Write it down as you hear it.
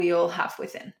we all have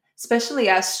within, especially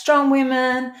as strong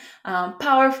women,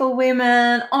 powerful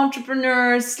women,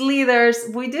 entrepreneurs, leaders.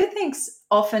 We do things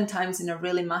oftentimes in a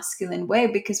really masculine way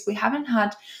because we haven't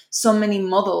had so many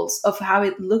models of how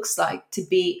it looks like to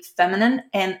be feminine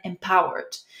and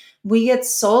empowered. We get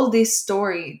sold this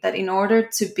story that in order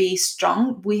to be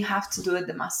strong, we have to do it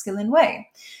the masculine way.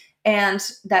 And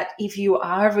that if you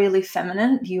are really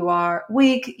feminine, you are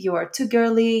weak, you are too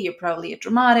girly, you're probably a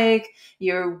dramatic,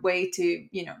 you're way too,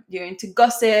 you're into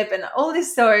gossip and all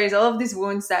these stories, all of these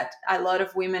wounds that a lot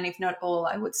of women, if not all,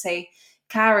 I would say,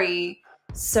 carry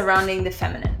surrounding the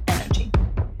feminine energy.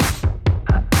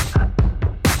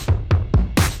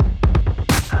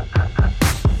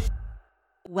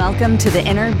 Welcome to the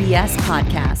Inner BS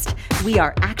podcast. We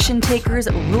are action takers,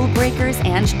 rule breakers,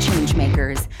 and change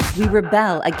makers. We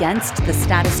rebel against the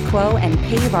status quo and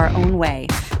pave our own way.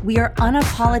 We are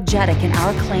unapologetic in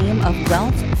our claim of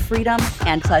wealth, freedom,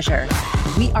 and pleasure.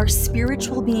 We are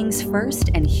spiritual beings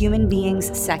first and human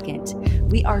beings second.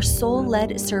 We are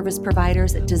soul-led service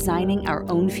providers designing our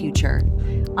own future.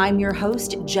 I'm your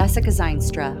host, Jessica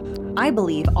Zeinstra. I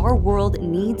believe our world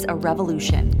needs a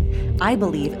revolution. I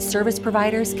believe service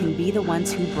providers can be the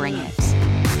ones who bring it.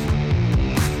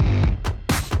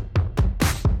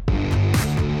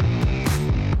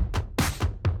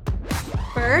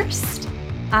 First,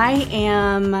 I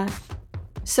am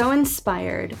so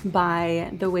inspired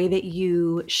by the way that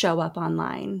you show up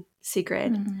online,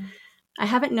 Sigrid. Mm-hmm. I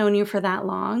haven't known you for that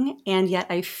long, and yet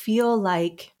I feel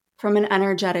like from an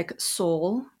energetic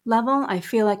soul level, I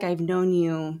feel like I've known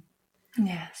you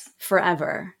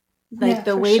forever. Like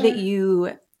the way that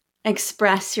you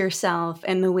express yourself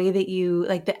and the way that you,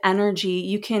 like the energy,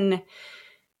 you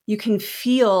can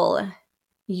feel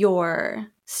your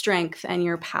strength and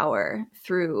your power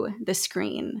through the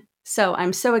screen. So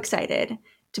I'm so excited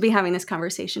to be having this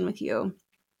conversation with you,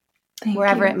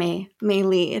 wherever it may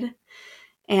lead.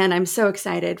 And I'm so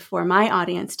excited for my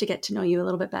audience to get to know you a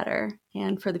little bit better,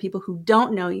 and for the people who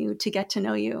don't know you to get to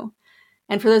know you.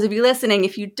 And for those of you listening,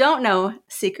 if you don't know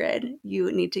Sigrid,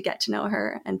 you need to get to know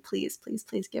her. And please, please,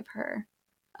 please give her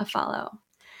a follow.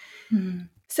 Mm.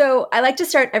 So I like to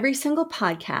start every single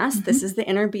podcast. Mm-hmm. This is the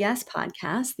Inner BS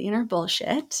podcast, the Inner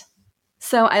Bullshit.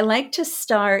 So I like to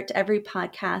start every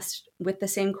podcast with the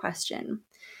same question.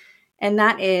 And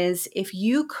that is, if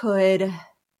you could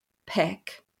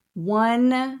pick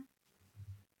one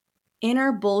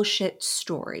inner bullshit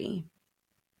story,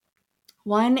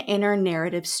 one inner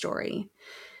narrative story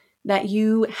that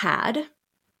you had,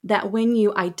 that when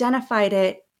you identified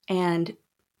it and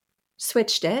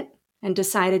switched it and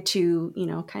decided to,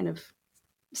 kind of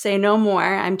say no more,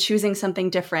 I'm choosing something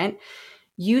different,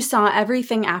 you saw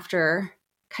everything after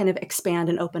kind of expand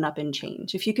and open up and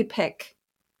change. If you could pick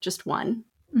just one,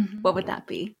 what would that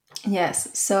be?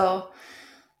 Yes. So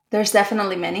there's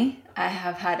definitely many. I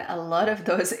have had a lot of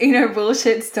those inner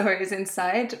bullshit stories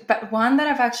inside, but one that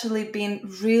I've actually been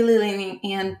really leaning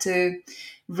into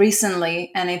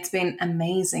recently, and it's been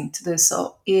amazing to do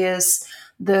so, is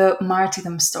the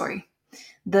martyrdom story.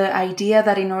 The idea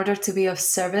that in order to be of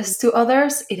service to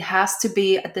others, it has to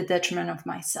be at the detriment of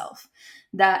myself.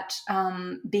 That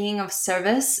being of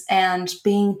service and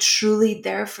being truly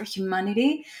there for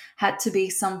humanity had to be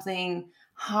something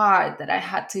hard that I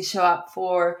had to show up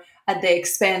for at the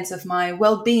expense of my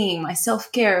well-being, my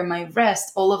self-care, my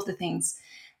rest, all of the things.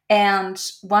 And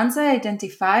once I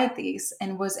identified these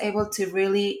and was able to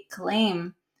really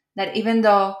claim that even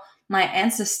though my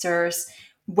ancestors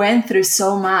went through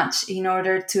so much in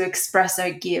order to express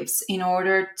their gifts, in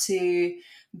order to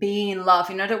be in love,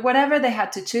 in order, whatever they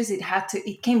had to choose,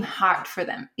 it came hard for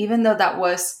them, even though that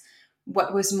was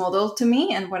what was modeled to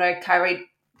me and what I carried,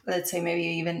 let's say maybe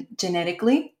even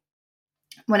genetically.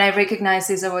 When I recognized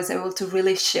this, I was able to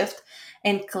really shift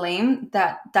and claim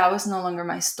that that was no longer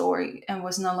my story and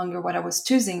was no longer what I was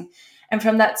choosing. And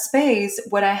from that space,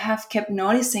 what I have kept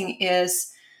noticing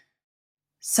is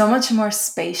so much more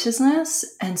spaciousness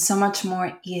and so much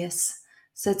more ease.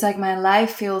 So it's like my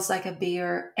life feels like a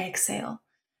bigger exhale.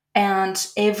 And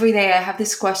every day I have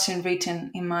this question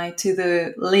written in my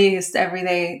to-do list every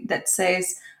day that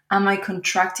says, am I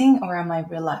contracting or am I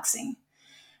relaxing?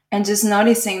 And just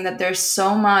noticing that there's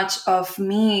so much of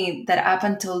me that up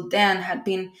until then had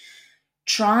been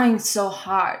trying so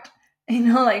hard,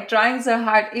 trying so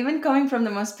hard, even coming from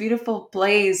the most beautiful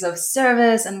place of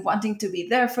service and wanting to be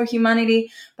there for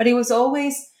humanity. But it was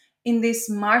always in this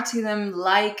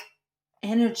martyrdom-like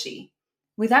energy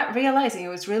without realizing. It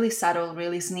was really subtle,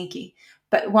 really sneaky.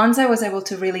 But once I was able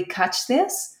to really catch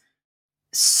this,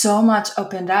 so much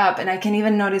opened up, and I can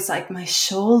even notice like my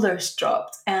shoulders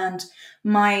dropped, and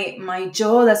my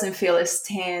jaw doesn't feel as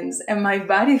tense, and my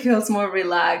body feels more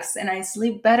relaxed, and I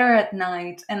sleep better at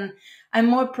night, and I'm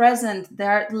more present.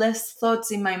 There are less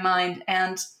thoughts in my mind,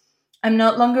 and I'm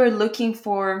no longer looking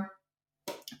for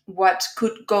what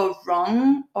could go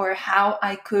wrong or how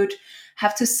I could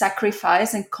have to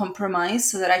sacrifice and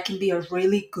compromise so that I can be a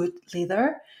really good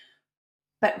leader,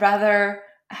 but rather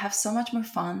I have so much more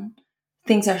fun.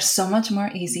 Things are so much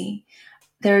more easy.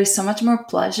 There is so much more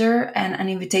pleasure and an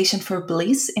invitation for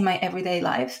bliss in my everyday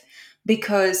life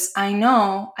because I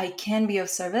know I can be of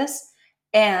service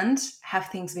and have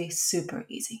things be super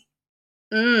easy.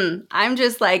 I'm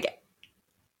just like,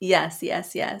 yes,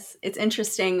 yes, yes. It's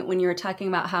interesting when you were talking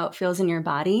about how it feels in your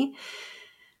body.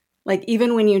 Like,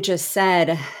 even when you just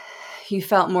said you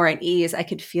felt more at ease, I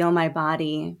could feel my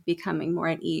body becoming more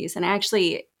at ease. And I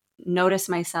actually noticed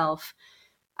myself,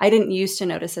 I didn't used to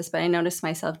notice this, but I noticed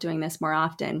myself doing this more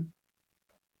often,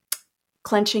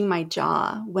 clenching my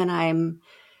jaw when I'm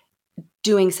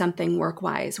doing something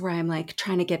work-wise, where I'm like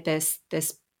trying to get this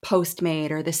post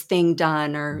made or this thing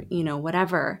done or,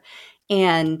 whatever.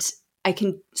 And I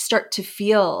can start to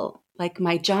feel like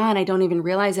my jaw and I don't even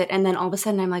realize it. And then all of a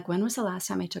sudden I'm like, when was the last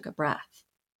time I took a breath?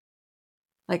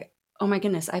 Like, oh my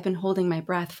goodness, I've been holding my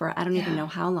breath for I don't even know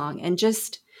how long. And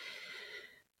just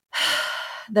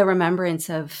the remembrance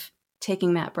of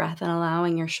taking that breath and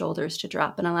allowing your shoulders to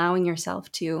drop and allowing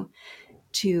yourself to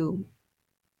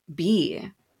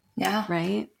be. Yeah.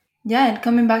 Right. Yeah, and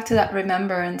coming back to that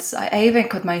remembrance, I even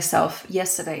caught myself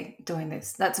yesterday doing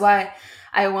this. That's why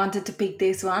I wanted to pick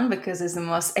this one because it's the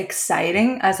most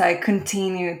exciting as I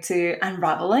continue to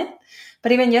unravel it.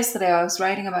 But even yesterday, I was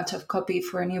writing a bunch of copy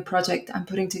for a new project I'm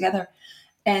putting together.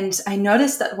 And I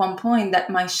noticed at one point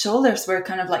that my shoulders were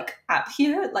kind of like up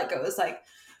here, like I was like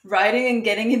writing and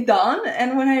getting it done.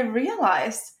 And when I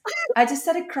realized, I just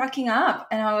started cracking up.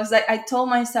 And I was like, I told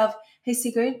myself, hey,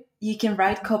 Sigrid, you can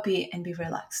write copy and be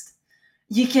relaxed.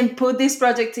 You can put this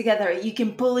project together, you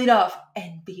can pull it off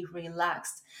and be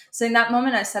relaxed. So in that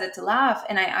moment, I started to laugh,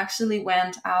 and I actually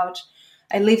went out.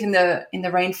 I live in the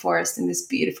rainforest in this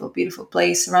beautiful, beautiful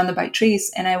place surrounded by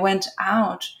trees, and I went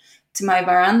out to my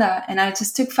veranda and I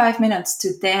just took 5 minutes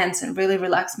to dance and really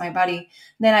relax my body.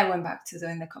 Then I went back to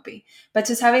doing the copy. But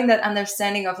just having that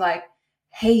understanding of like,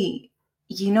 hey,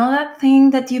 you know that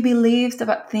thing that you believed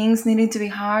about things needing to be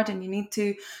hard and you need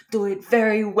to do it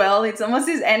very well. It's almost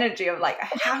this energy of like, I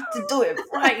have to do it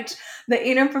right. The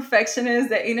inner perfectionist,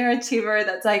 the inner achiever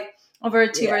that's like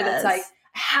overachiever, that's like,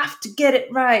 I have to get it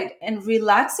right. And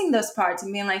relaxing those parts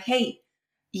and being like, hey,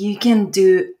 you can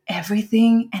do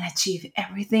everything and achieve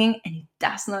everything, and it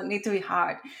does not need to be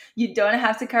hard. You don't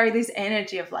have to carry this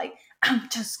energy of like, I'm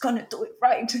just gonna do it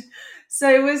right. So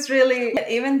it was really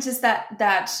even just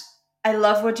that I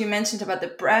love what you mentioned about the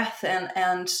breath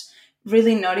and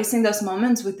really noticing those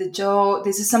moments with the jaw.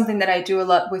 This is something that I do a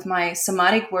lot with my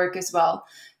somatic work as well,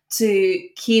 to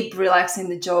keep relaxing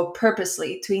the jaw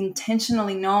purposely, to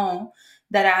intentionally know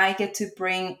that I get to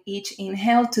bring each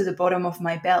inhale to the bottom of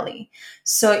my belly.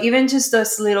 So even just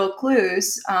those little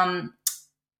clues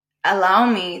allow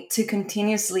me to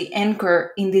continuously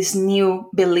anchor in this new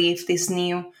belief, this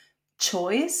new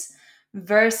choice,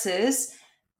 versus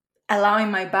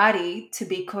allowing my body to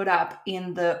be caught up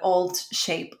in the old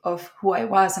shape of who I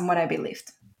was and what I believed.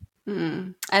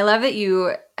 I love that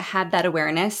you had that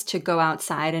awareness to go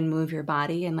outside and move your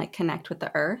body and like connect with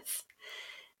the earth.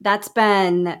 That's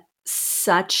been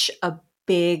such a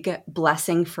big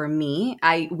blessing for me.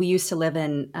 We used to live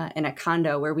in a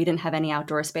condo where we didn't have any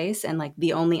outdoor space, and like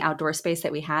the only outdoor space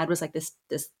that we had was like this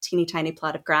teeny tiny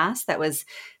plot of grass that was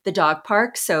the dog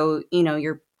park. So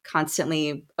you're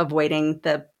constantly avoiding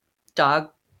the dog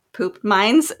poop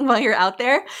mines while you're out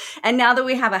there. And now that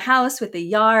we have a house with a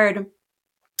yard,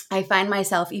 I find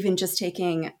myself even just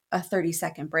taking a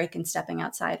 30-second break and stepping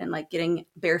outside and like getting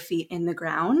bare feet in the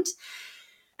ground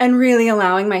and really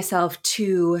allowing myself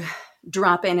to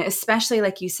drop in, especially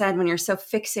like you said, when you're so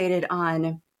fixated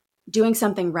on doing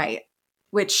something right,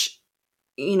 which,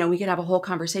 we could have a whole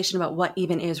conversation about what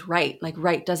even is right. Like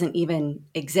right doesn't even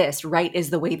exist. Right is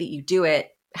the way that you do it,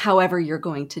 however you're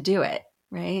going to do it,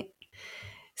 right?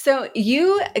 So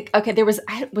there was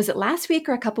it last week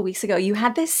or a couple weeks ago, you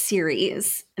had this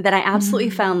series that I absolutely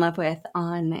fell in love with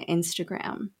on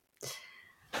Instagram.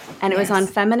 And it was on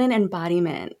feminine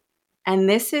embodiment. And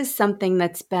this is something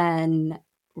that's been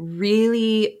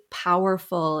really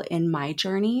powerful in my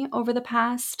journey over the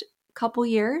past couple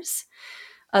years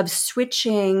of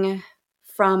switching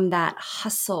from that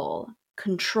hustle,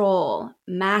 control,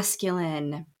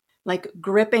 masculine, like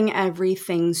gripping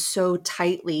everything so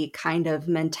tightly kind of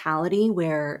mentality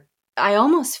where I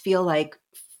almost feel like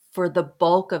for the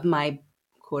bulk of my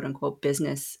quote unquote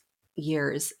business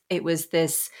years, it was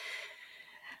this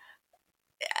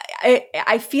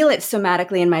I feel it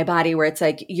somatically in my body where it's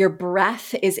like your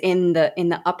breath is in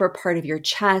the upper part of your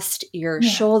chest, your Yeah.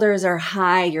 shoulders are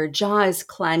high, your jaw is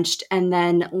clenched, and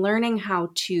then learning how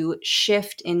to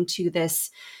shift into this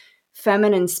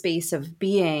feminine space of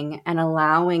being and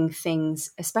allowing things,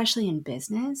 especially in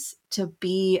business, to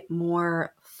be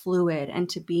more fluid and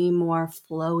to be more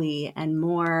flowy and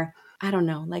more, I don't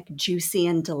know, like juicy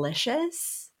and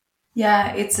delicious.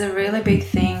 Yeah, it's a really big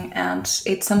thing, and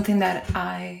it's something that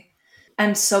I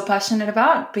am so passionate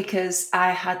about because I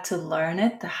had to learn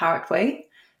it the hard way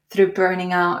through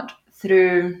burning out,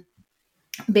 through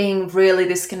being really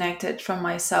disconnected from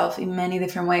myself in many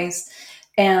different ways.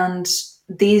 And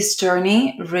this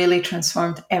journey really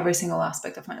transformed every single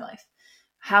aspect of my life.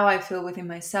 How I feel within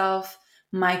myself,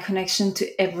 my connection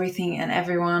to everything and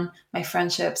everyone, my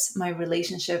friendships, my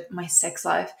relationship, my sex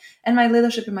life, and my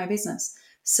leadership in my business.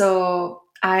 So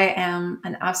I am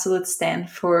an absolute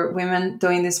stand for women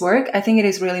doing this work. I think it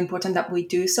is really important that we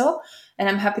do so. And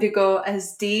I'm happy to go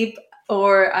as deep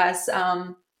or as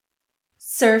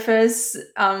surface,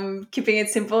 keeping it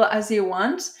simple as you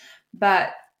want. But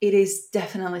it is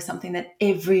definitely something that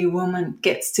every woman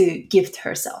gets to gift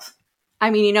herself. I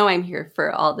mean, I'm here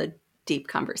for all the deep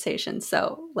conversations.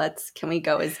 So can we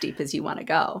go as deep as you want to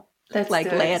go? Let's like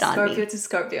do lay it. it on Scorpio me. to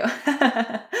Scorpio.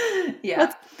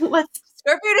 Yeah. Let's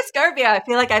Scorpio to Scorpio. I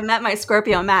feel like I've met my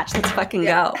Scorpio match. Let's fucking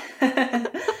go.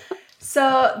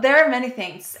 So there are many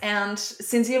things. And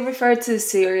since you referred to the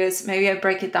series, maybe I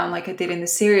break it down like I did in the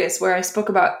series where I spoke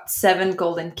about 7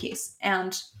 golden keys.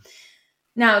 And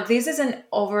now this is an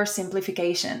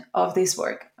oversimplification of this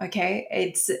work, okay?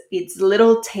 It's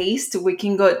little taste, we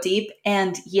can go deep,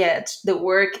 and yet the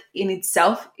work in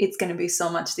itself, it's going to be so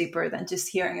much deeper than just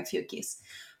hearing a few keys.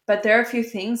 But there are a few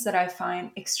things that I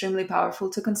find extremely powerful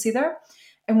to consider.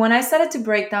 And when I started to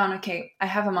break down, okay, I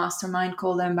have a mastermind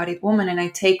called the Embodied Woman, and I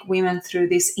take women through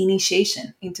this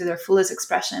initiation into their fullest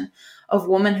expression of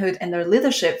womanhood and their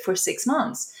leadership for 6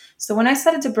 months. So when I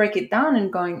started to break it down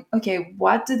and going, okay,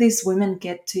 what do these women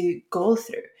get to go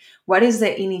through? What is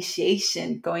the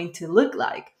initiation going to look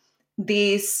like?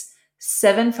 These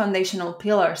 7 foundational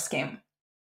pillars came.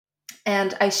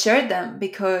 And I shared them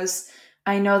because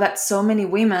I know that so many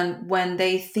women, when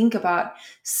they think about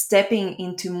stepping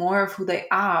into more of who they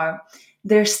are,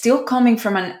 they're still coming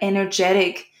from an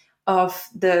energetic of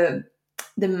the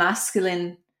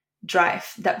masculine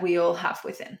drive that we all have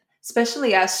within,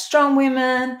 especially as strong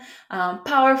women,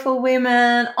 powerful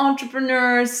women,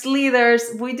 entrepreneurs, leaders.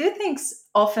 We do things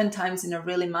oftentimes in a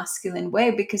really masculine way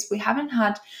because we haven't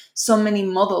had so many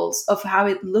models of how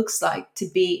it looks like to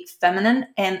be feminine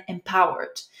and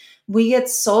empowered. We get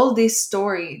sold this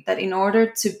story that in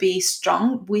order to be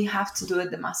strong, we have to do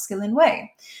it the masculine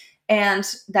way. And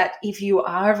that if you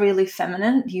are really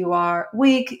feminine, you are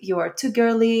weak, you are too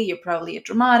girly, you're probably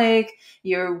dramatic,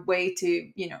 you're way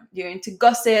too, you're into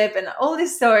gossip and all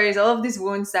these stories, all of these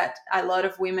wounds that a lot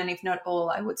of women, if not all,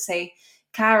 I would say,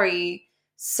 carry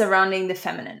surrounding the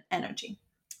feminine energy.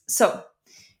 So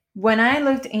when I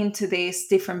looked into these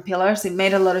different pillars, it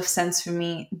made a lot of sense for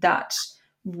me that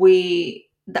we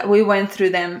went through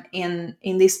them in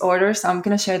this order. So I'm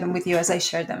going to share them with you as I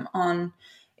share them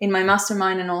in my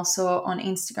mastermind and also on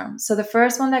Instagram. So the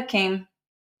first one that came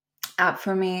up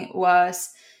for me was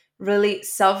really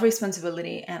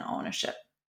self-responsibility and ownership.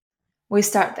 We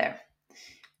start there.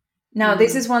 Now,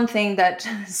 this is one thing that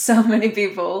so many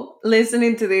people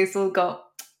listening to this will go,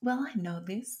 well, I know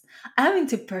this. I'm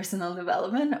into personal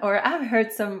development, or I've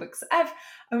heard some books.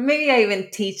 Or maybe I even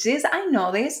teach this. I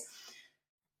know this.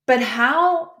 But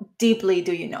how deeply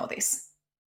do you know this?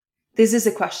 This is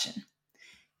a question.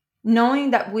 Knowing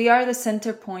that we are the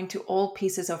center point to all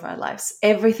pieces of our lives.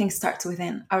 Everything starts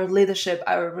within. Our leadership,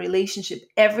 our relationship,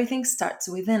 everything starts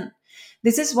within.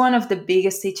 This is one of the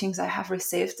biggest teachings I have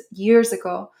received years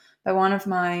ago by one of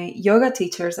my yoga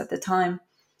teachers at the time.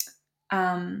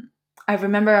 I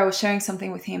remember I was sharing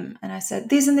something with him and I said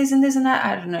this and this and this and that.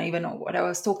 I don't even know what I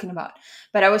was talking about,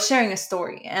 but I was sharing a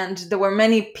story and there were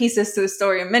many pieces to the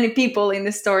story and many people in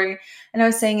the story. And I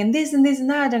was saying, and this and this and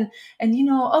that. And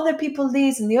other people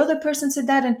this and the other person said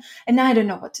that. And I don't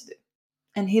know what to do.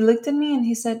 And he looked at me and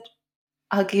he said,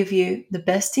 I'll give you the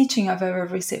best teaching I've ever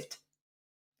received.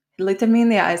 He looked at me in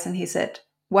the eyes and he said,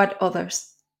 what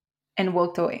others? And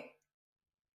walked away.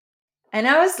 And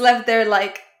I was left there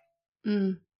like,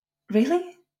 really?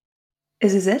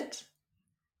 Is this it?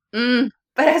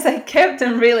 But as I kept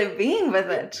on really being with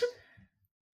it,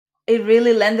 it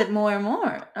really landed more and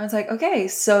more. I was like, okay,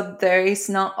 so there is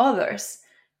no others.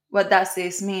 What does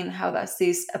this mean? How does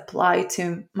this apply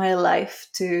to my life,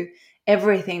 to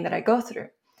everything that I go through?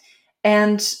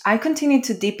 And I continued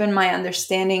to deepen my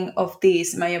understanding of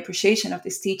this, my appreciation of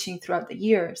this teaching throughout the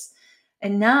years.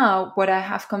 And now what I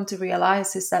have come to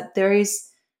realize is that there is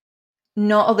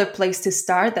no other place to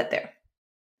start than there.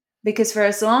 Because for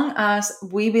as long as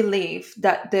we believe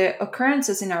that the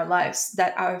occurrences in our lives,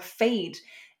 that our fate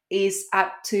is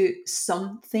up to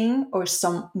something or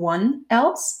someone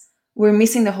else, we're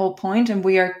missing the whole point, and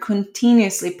we are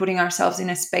continuously putting ourselves in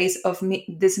a space of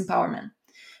disempowerment.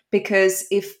 Because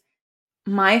if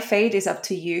my fate is up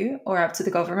to you or up to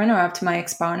the government or up to my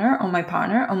ex-partner or my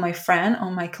partner or my friend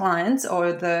or my clients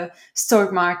or the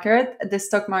stock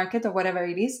market or whatever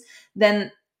it is,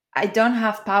 then I don't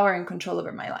have power and control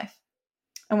over my life.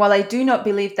 And while I do not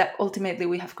believe that ultimately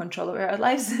we have control over our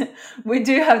lives, we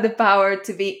do have the power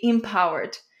to be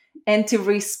empowered and to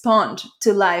respond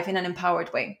to life in an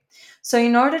empowered way. So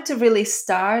in order to really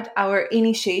start our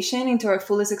initiation into our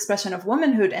fullest expression of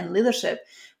womanhood and leadership,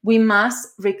 we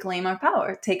must reclaim our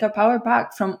power, take our power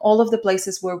back from all of the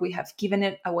places where we have given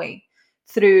it away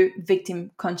through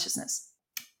victim consciousness.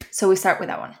 So we start with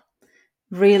that one.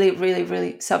 Really, really,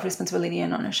 really self-responsibility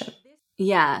and ownership.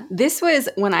 Yeah, this was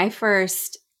when I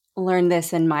first learned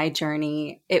this in my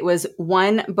journey. It was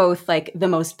one, both like the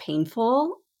most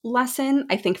painful lesson,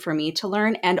 I think, for me to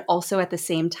learn, and also at the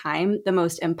same time, the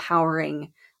most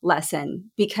empowering lesson,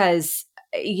 because,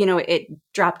 it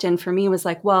dropped in for me was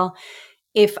like, well,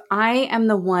 if I am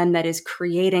the one that is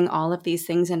creating all of these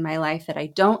things in my life that I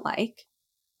don't like,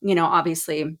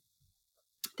 obviously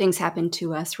things happen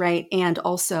to us, right? And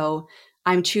also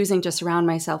I'm choosing to surround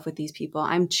myself with these people.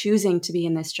 I'm choosing to be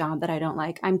in this job that I don't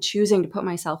like. I'm choosing to put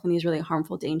myself in these really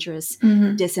harmful, dangerous,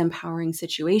 disempowering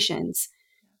situations.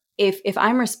 If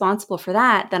I'm responsible for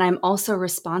that, then I'm also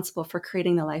responsible for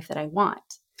creating the life that I want.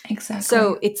 Exactly.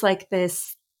 So it's like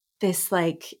this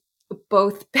like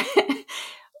both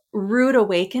rude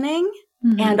awakening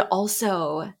and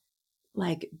also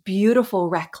like beautiful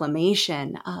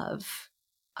reclamation of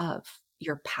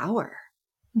your power.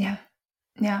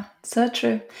 Yeah, so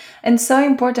true. And so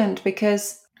important,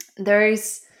 because there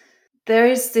is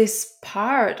this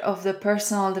part of the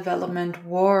personal development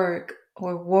work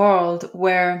or world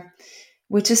where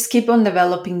we just keep on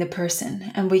developing the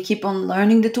person, and we keep on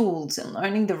learning the tools and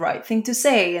learning the right thing to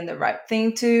say and the right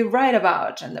thing to write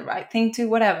about and the right thing to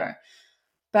whatever.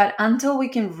 But until we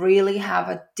can really have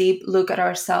a deep look at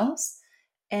ourselves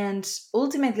and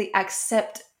ultimately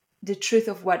accept the truth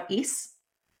of what is,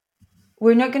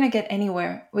 we're not going to get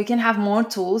anywhere. We can have more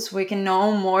tools, we can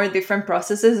know more different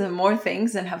processes and more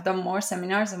things and have done more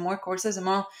seminars and more courses and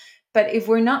more. But if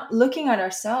we're not looking at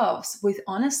ourselves with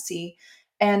honesty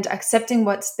and accepting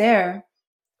what's there,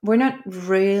 we're not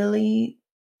really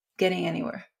getting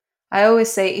anywhere. I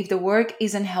always say, if the work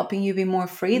isn't helping you be more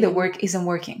free, the work isn't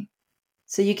working.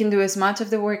 So you can do as much of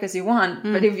the work as you want,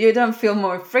 but if you don't feel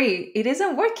more free, it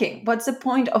isn't working. What's the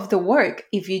point of the work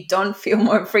if you don't feel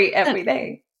more free every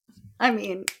day? I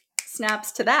mean,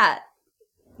 snaps to that.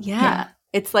 Yeah.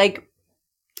 It's like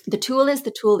the tool is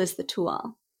the tool is the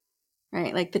tool,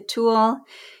 right? Like the tool,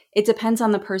 it depends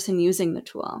on the person using the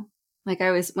tool. Like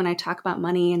when I talk about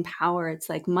money and power, it's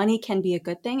like money can be a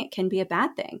good thing. It can be a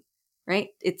bad thing, right?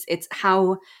 It's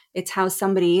how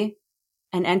somebody,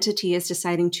 an entity, is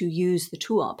deciding to use the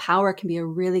tool. Power can be a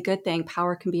really good thing.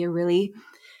 Power can be a really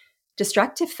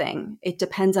destructive thing. It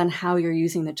depends on how you're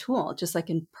using the tool. Just like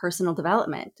in personal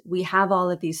development, we have all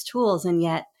of these tools, and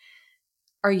yet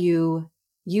are you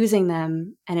using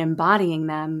them and embodying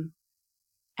them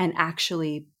and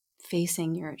actually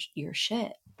facing your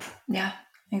shit? Yeah,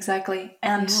 exactly.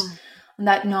 And on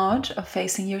that note of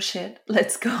facing your shit,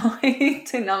 let's go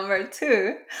into number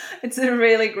 2. It's a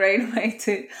really great way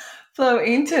to flow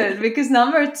into it, because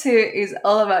number 2 is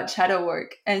all about shadow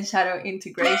work and shadow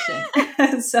integration.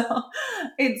 So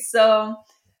it's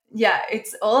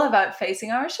all about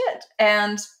facing our shit.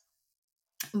 And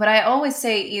what I always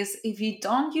say is, if you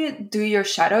don't do your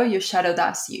shadow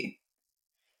does you.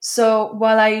 So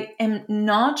while I am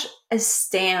not a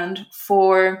stand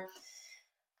for,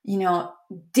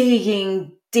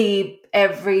 digging deep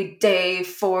every day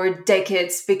for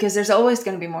decades, because there's always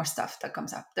going to be more stuff that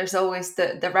comes up. There's always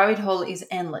the rabbit hole is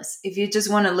endless. If you just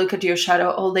want to look at your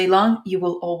shadow all day long, you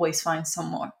will always find some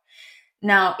more.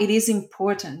 Now, it is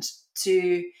important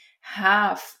to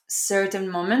have certain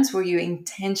moments where you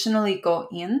intentionally go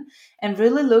in and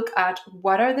really look at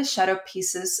what are the shadow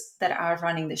pieces that are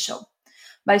running the show.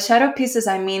 By shadow pieces,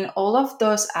 I mean all of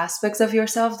those aspects of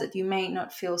yourself that you may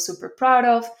not feel super proud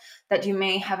of, that you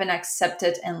may haven't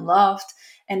accepted and loved,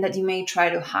 and that you may try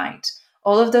to hide.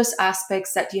 All of those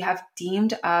aspects that you have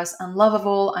deemed as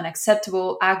unlovable,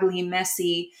 unacceptable, ugly,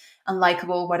 messy,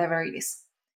 unlikable, whatever it is.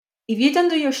 If you don't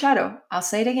do your shadow, I'll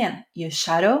say it again, your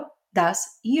shadow does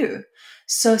you.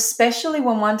 So especially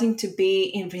when wanting to be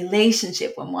in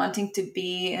relationship, when wanting to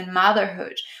be in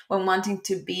motherhood, when wanting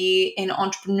to be in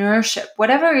entrepreneurship,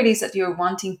 whatever it is that you're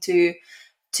wanting to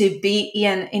be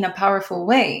in a powerful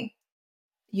way,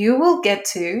 you will get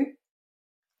to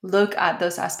look at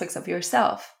those aspects of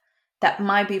yourself that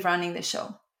might be running the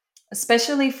show.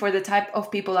 Especially for the type of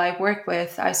people I work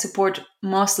with, I support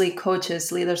mostly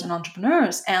coaches, leaders, and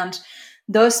entrepreneurs. And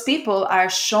those people are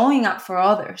showing up for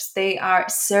others. They are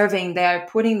serving, they are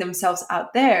putting themselves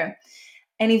out there.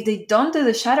 And if they don't do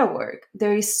the shadow work,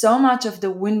 there is so much of the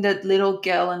wounded little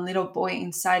girl and little boy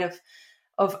inside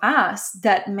of us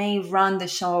that may run the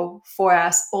show for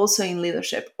us, also in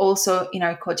leadership, also in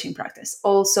our coaching practice,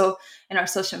 also in our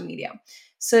social media.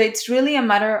 So it's really a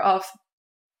matter of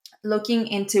looking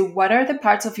into what are the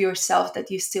parts of yourself that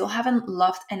you still haven't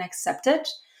loved and accepted,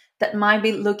 that might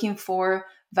be looking for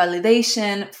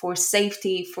validation, for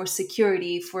safety, for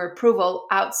security, for approval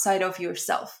outside of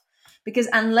yourself. Because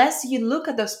unless you look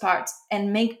at those parts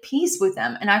and make peace with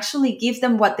them and actually give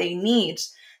them what they need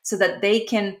so that they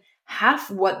can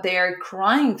have what they're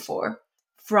crying for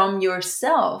from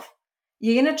yourself,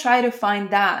 you're going to try to find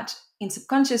that in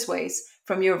subconscious ways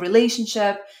from your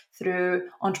relationship, through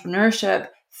entrepreneurship,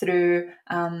 through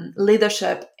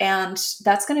leadership. And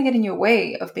that's going to get in your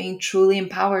way of being truly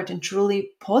empowered and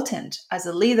truly potent as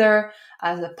a leader,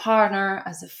 as a partner,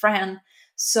 as a friend.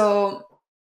 So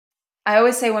I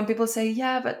always say when people say,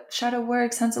 yeah, but shadow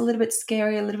work sounds a little bit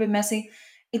scary, a little bit messy,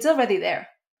 it's already there.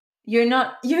 You're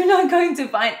not going to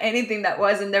find anything that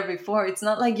wasn't there before. It's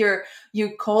not like you're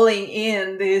calling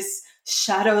in these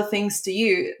shadow things to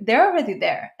you. They're already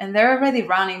there and they're already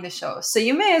running the show. So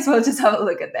you may as well just have a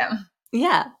look at them.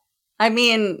 Yeah. I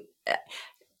mean,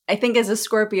 I think as a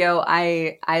Scorpio,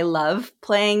 I love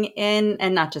playing in,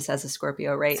 and not just as a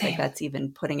Scorpio, right? Same. Like that's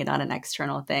even putting it on an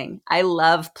external thing. I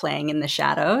love playing in the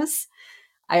shadows.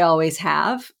 I always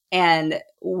have. And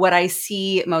what I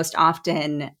see most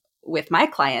often with my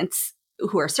clients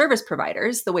who are service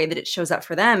providers, the way that it shows up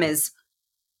for them is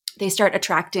they start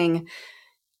attracting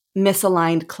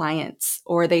misaligned clients,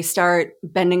 or they start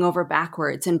bending over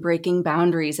backwards and breaking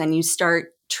boundaries, and you start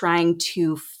trying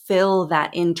to fill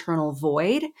that internal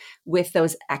void with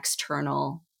those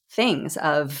external things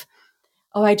of,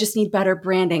 oh, I just need better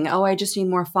branding. Oh, I just need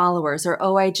more followers. Or,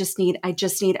 oh, I just need,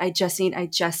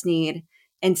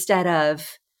 instead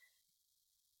of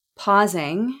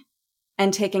pausing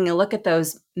and taking a look at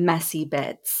those messy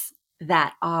bits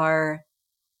that are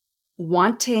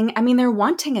wanting, they're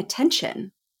wanting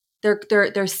attention.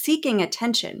 They're seeking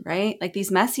attention, right? Like these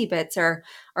messy bits are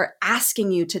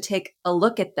asking you to take a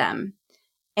look at them.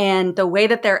 And the way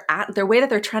that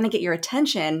they're trying to get your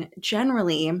attention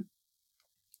generally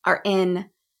are in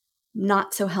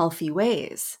not so healthy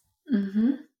ways.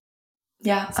 Mm-hmm.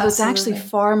 Yeah, so absolutely. It's actually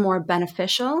far more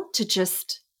beneficial to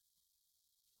just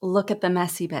look at the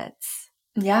messy bits.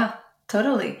 Yeah,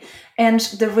 totally. And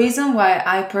the reason why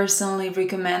I personally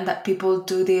recommend that people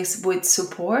do this with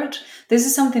support, this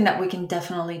is something that we can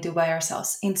definitely do by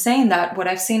ourselves. In saying that, what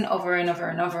I've seen over and over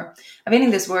and over, I've been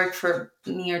in this work for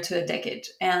near to a decade,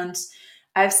 and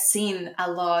I've seen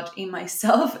a lot in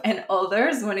myself and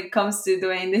others when it comes to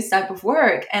doing this type of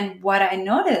work. And what I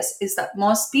notice is that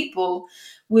most people,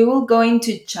 we will go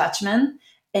into judgment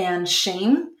and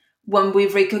shame when we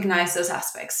recognize those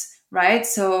aspects, right?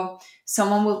 So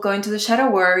someone will go into the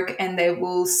shadow work and they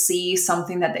will see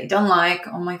something that they don't like.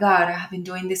 Oh my God, I have been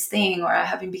doing this thing, or I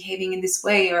have been behaving in this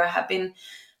way, or I have been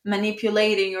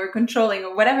manipulating or controlling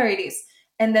or whatever it is.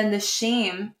 And then the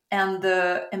shame and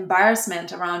the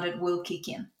embarrassment around it will kick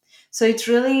in. So it's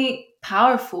really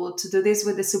powerful to do this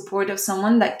with the support of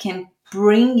someone that can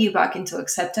bring you back into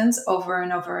acceptance over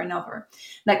and over and over,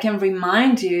 that can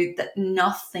remind you that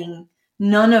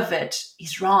none of it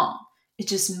is wrong. It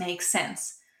just makes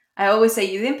sense. I always say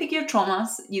you didn't pick your traumas,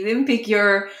 you didn't pick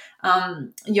your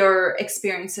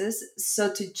experiences.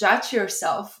 So to judge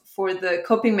yourself for the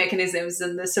coping mechanisms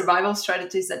and the survival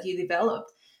strategies that you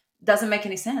developed doesn't make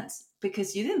any sense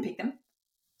because you didn't pick them.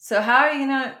 So how are you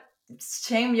going to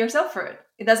shame yourself for it?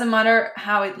 It doesn't matter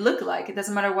how it looked like. It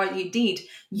doesn't matter what you did.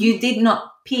 You did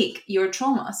not pick your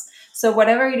traumas. So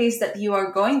whatever it is that you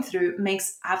are going through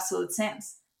makes absolute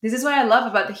sense. This is what I love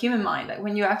about the human mind. Like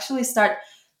when you actually start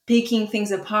picking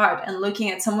things apart and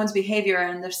looking at someone's behavior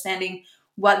and understanding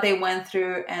what they went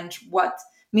through and what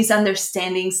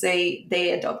misunderstandings they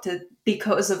adopted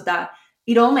because of that.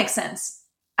 It all makes sense.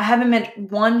 I haven't met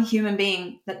one human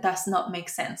being that does not make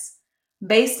sense.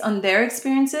 Based on their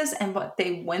experiences and what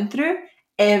they went through,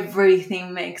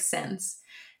 everything makes sense.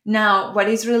 Now, what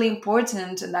is really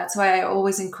important, and that's why I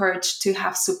always encourage to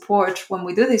have support when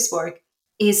we do this work,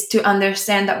 is to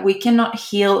understand that we cannot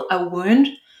heal a wound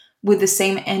with the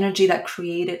same energy that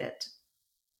created it.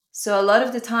 So a lot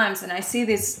of the times, and I see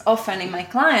this often in my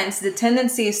clients, the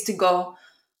tendency is to go,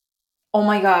 oh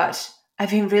my gosh,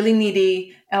 I've been really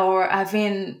needy, or I've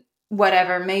been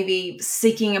whatever, maybe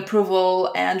seeking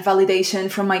approval and validation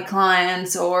from my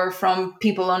clients or from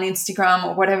people on Instagram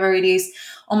or whatever it is.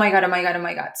 Oh my God, oh my God, oh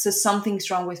my God. So something's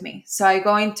wrong with me. So I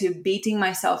go into beating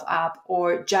myself up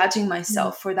or judging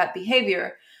myself for that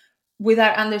behavior,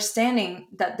 without understanding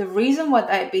that the reason why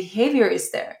that behavior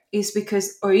is there is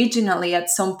because originally at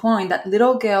some point that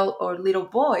little girl or little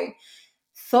boy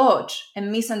thought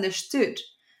and misunderstood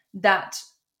that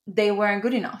they weren't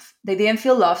good enough. They didn't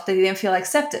feel loved. They didn't feel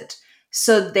accepted.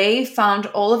 So they found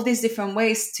all of these different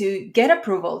ways to get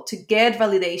approval, to get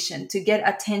validation, to get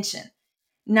attention.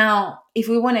 Now, if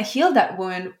we want to heal that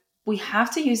wound, we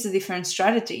have to use a different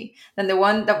strategy than the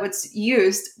one that was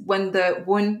used when the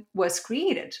wound was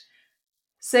created.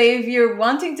 So if you're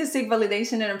wanting to seek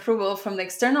validation and approval from the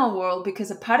external world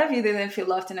because a part of you didn't feel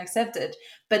loved and accepted,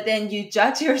 but then you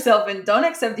judge yourself and don't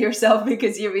accept yourself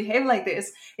because you behave like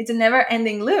this, it's a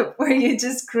never-ending loop where you're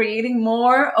just creating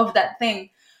more of that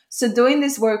thing. So doing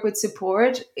this work with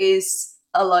support is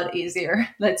a lot easier,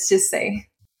 let's just say.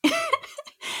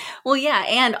 Well, yeah.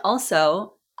 And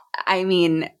also, I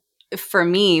mean, for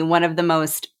me, one of the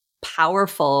most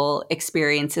powerful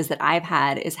experiences that I've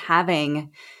had is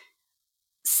having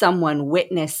someone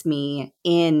witness me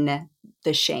in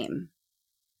the shame,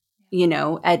 you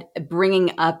know, at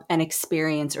bringing up an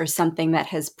experience or something that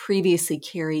has previously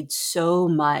carried so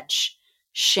much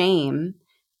shame,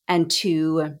 and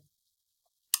to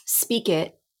speak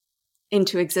it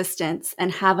into existence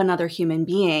and have another human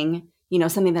being, you know,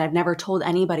 something that I've never told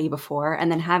anybody before,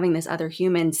 and then having this other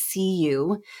human see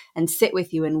you and sit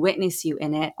with you and witness you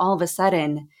in it, all of a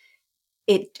sudden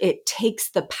it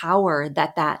takes the power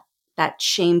that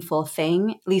shameful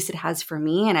thing, at least it has for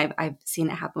me, and I've seen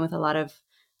it happen with a lot of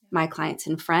my clients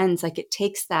and friends, like it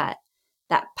takes that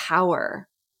power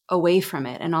away from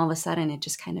it, and all of a sudden it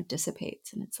just kind of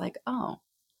dissipates, and it's like, oh,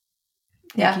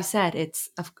 like you said, it's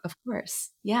of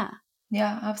course. Yeah,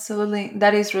 absolutely.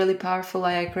 That is really powerful.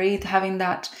 I agree. Having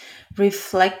that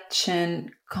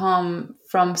reflection come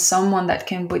from someone that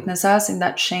can witness us in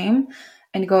that shame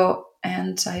and go,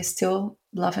 and I still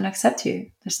love and accept you.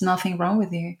 There's nothing wrong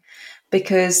with you.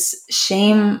 Because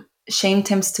shame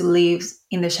tends to live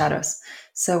in the shadows.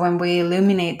 So when we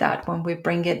illuminate that, when we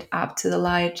bring it up to the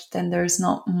light, then there's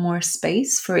not more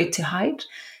space for it to hide.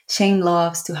 Shame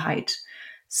loves to hide.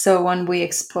 So when we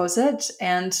expose it,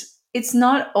 and it's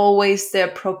not always the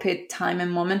appropriate time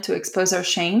and moment to expose our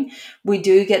shame, we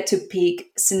do get to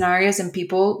pick scenarios and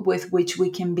people with which we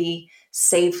can be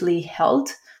safely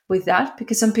held with that,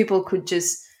 because some people could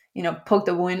just, you know, poke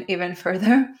the wound even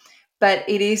further. But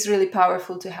it is really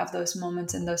powerful to have those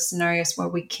moments and those scenarios where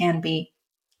we can be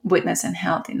witness and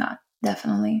held in that.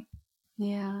 Definitely.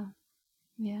 Yeah.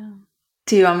 Yeah.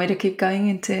 Do you want me to keep going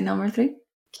into number 3?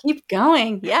 Keep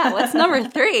going. Yeah. What's number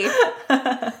 3?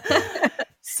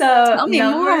 So tell me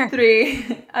number more.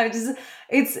 3,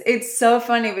 it's so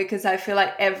funny because I feel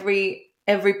like every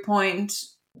point,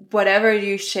 whatever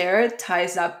you share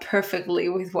ties up perfectly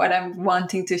with what I'm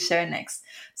wanting to share next.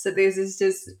 So this is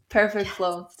just perfect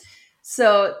flow.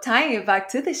 So tying it back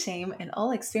to the shame and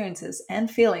all experiences and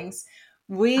feelings,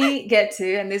 we get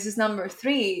to, and this is number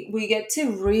 3, we get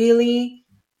to really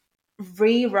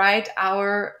rewrite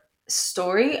our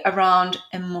story around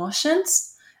emotions,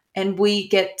 and we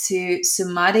get to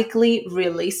somatically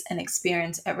release and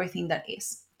experience everything that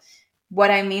is.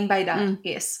 What I mean by that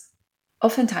is,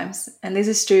 oftentimes, and this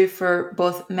is true for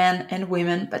both men and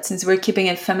women, but since we're keeping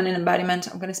it feminine embodiment,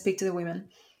 I'm going to speak to the women.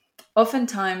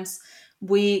 Oftentimes,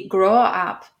 we grow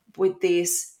up with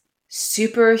this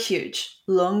super huge,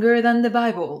 longer than the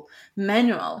Bible,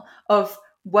 manual of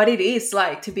what it is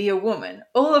like to be a woman.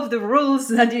 All of the rules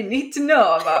that you need to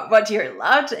know about what you're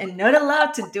allowed and not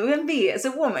allowed to do and be as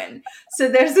a woman. So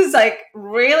there's this like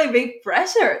really big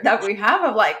pressure that we have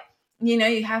of like, you know,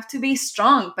 you have to be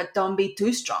strong, but don't be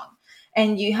too strong.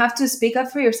 And you have to speak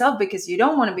up for yourself because you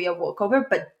don't want to be a walkover,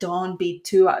 but don't be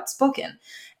too outspoken.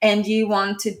 And you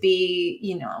want to be,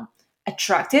 you know,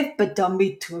 attractive, but don't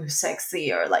be too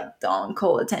sexy, or like don't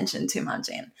call attention too much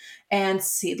in. And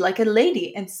sit like a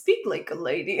lady and speak like a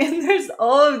lady. And there's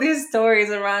all of these stories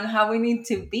around how we need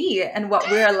to be and what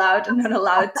we're allowed and not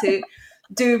allowed to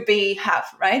do, be, have,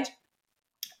 right?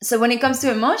 So when it comes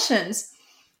to emotions,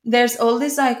 there's all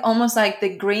this like almost like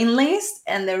the green list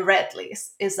and the red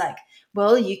list. Is like,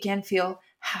 well, you can feel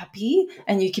happy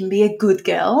and you can be a good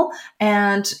girl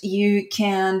and you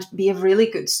can be a really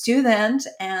good student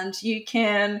and you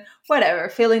can whatever,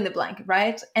 fill in the blank,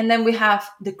 right? And then we have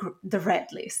the red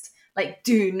list, like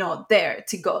do not dare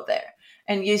to go there.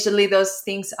 And usually those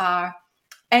things are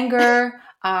anger,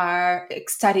 are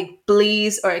ecstatic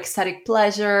bliss or ecstatic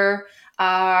pleasure,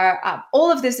 are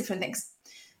all of these different things.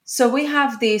 So we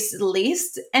have this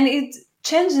list, and it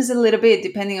changes a little bit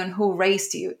depending on who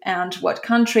raised you and what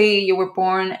country you were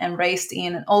born and raised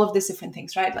in, and all of these different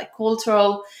things, right? Like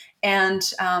cultural and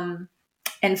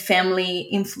family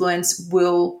influence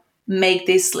will make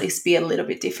this list be a little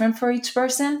bit different for each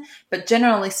person. But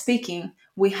generally speaking,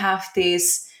 we have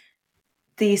this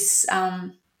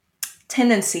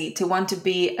tendency to want to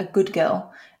be a good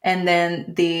girl, and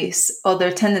then this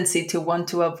other tendency to want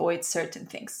to avoid certain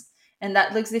things. And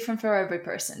that looks different for every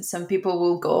person. Some people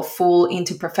will go full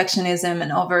into perfectionism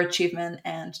and overachievement,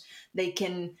 and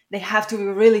they have to be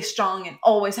really strong and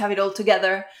always have it all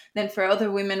together. Then for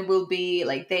other women will be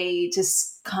like they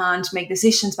just can't make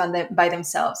decisions by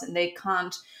themselves, and they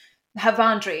can't have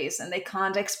boundaries, and they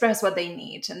can't express what they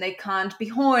need, and they can't be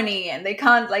horny, and they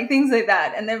can't like things like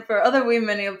that. And then for other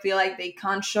women it'll be like they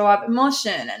can't show up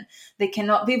emotion, and they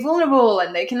cannot be vulnerable,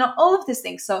 and they cannot, all of these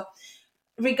things. So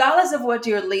regardless of what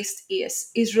your list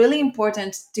is really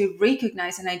important to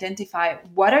recognize and identify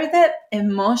what are the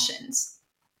emotions.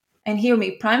 And hear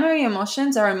me, primary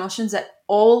emotions are emotions that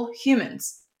all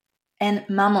humans and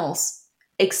mammals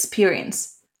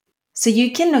experience. So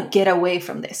you cannot get away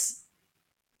from this.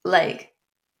 Like,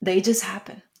 they just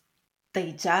happen.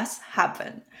 They just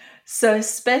happen. So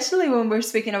especially when we're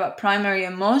speaking about primary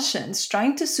emotions,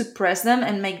 trying to suppress them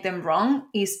and make them wrong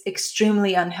is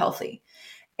extremely unhealthy.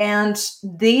 And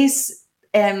these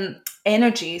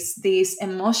energies, these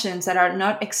emotions that are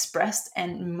not expressed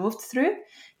and moved through,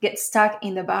 get stuck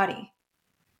in the body.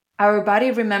 Our body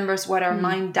remembers what our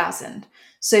mind doesn't.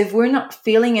 So if we're not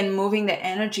feeling and moving the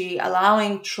energy,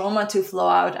 allowing trauma to flow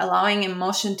out, allowing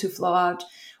emotion to flow out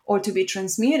or to be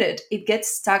transmuted, it gets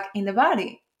stuck in the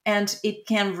body. And it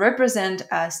can represent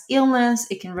as illness,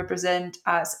 it can represent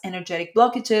as energetic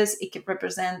blockages, it can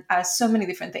represent as so many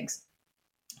different things.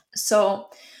 So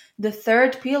the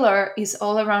third pillar is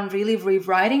all around really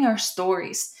rewriting our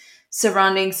stories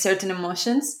surrounding certain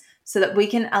emotions so that we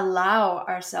can allow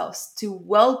ourselves to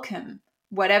welcome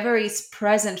whatever is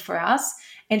present for us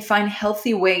and find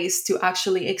healthy ways to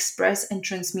actually express and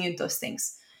transmute those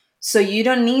things. So you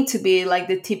don't need to be like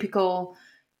the typical,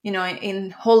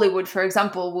 in Hollywood, for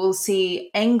example, we'll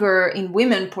see anger in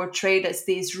women portrayed as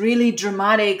this really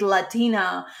dramatic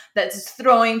Latina that's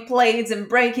throwing plates and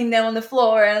breaking them on the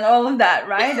floor and all of that,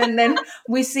 right? And then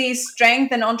we see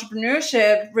strength and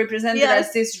entrepreneurship represented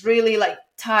as this really like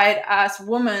tight ass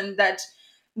woman that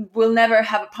will never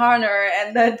have a partner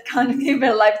and that can't keep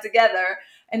her life together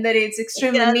and that it's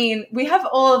extremely mean. We have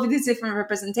all of these different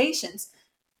representations.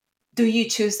 Do you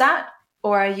choose that,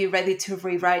 or are you ready to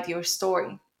rewrite your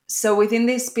story? So within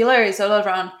this pillar is all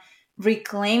around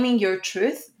reclaiming your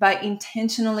truth by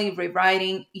intentionally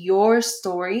rewriting your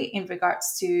story in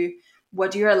regards to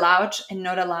what you're allowed and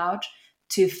not allowed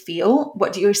to feel,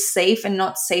 what you're safe and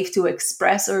not safe to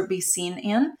express or be seen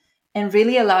in, and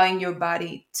really allowing your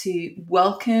body to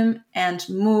welcome and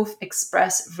move,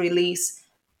 express, release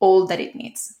all that it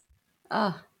needs.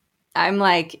 Oh, I'm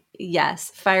like,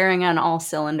 yes, firing on all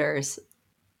cylinders.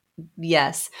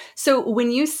 Yes. So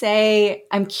when you say,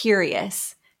 I'm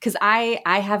curious, because I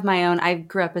have my own, I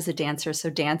grew up as a dancer. So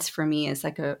dance for me is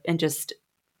like and just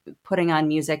putting on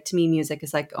music, to me, music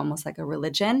is like almost like a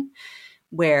religion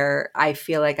where I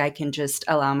feel like I can just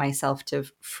allow myself to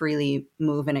freely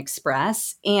move and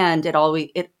express. And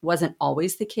it wasn't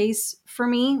always the case for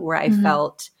me, where I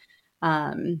felt,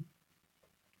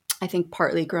 I think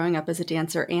partly growing up as a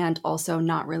dancer and also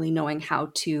not really knowing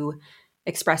how to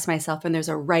express myself. And there's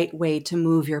a right way to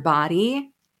move your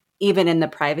body, even in the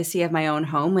privacy of my own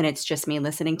home when it's just me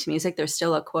listening to music. There's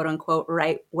still a quote unquote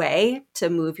right way to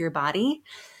move your body.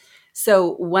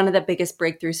 So one of the biggest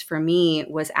breakthroughs for me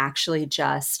was actually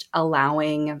just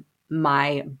allowing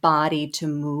my body to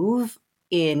move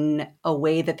in a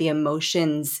way that the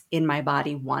emotions in my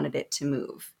body wanted it to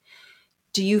move.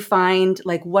 Do you find,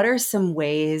 like, what are some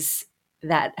ways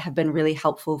that have been really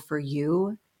helpful for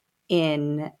you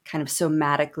in kind of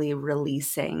somatically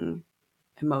releasing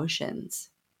emotions?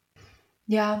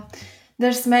 Yeah,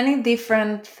 there's many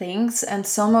different things, and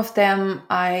some of them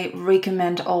I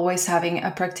recommend always having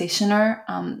a practitioner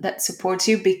that supports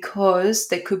you, because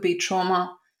there could be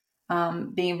trauma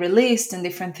being released and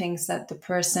different things that the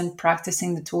person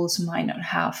practicing the tools might not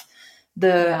have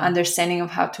the Yeah. understanding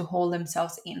of how to hold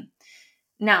themselves in.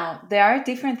 Now, there are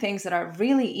different things that are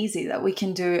really easy that we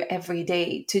can do every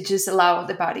day to just allow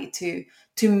the body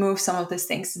to move some of these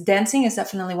things. Dancing is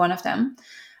definitely one of them.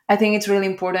 I think it's really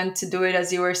important to do it,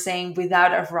 as you were saying,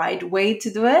 without a right way to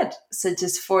do it. So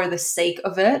just for the sake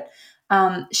of it.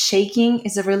 Shaking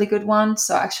is a really good one.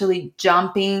 So actually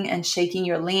jumping and shaking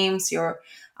your limbs, your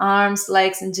arms,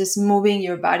 legs, and just moving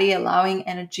your body, allowing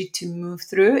energy to move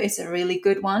through is a really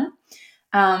good one.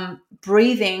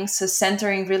 Breathing, so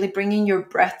centering, really bringing your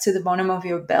breath to the bottom of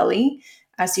your belly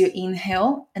as you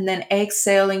inhale, and then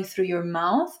exhaling through your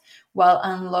mouth while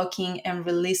unlocking and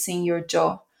releasing your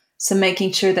jaw. So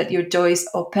making sure that your jaw is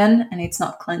open and it's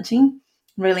not clenching,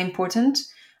 really important.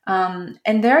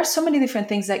 And there are so many different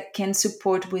things that can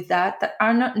support with that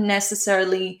are not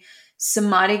necessarily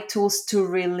somatic tools to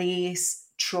release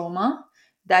trauma.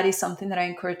 That is something that I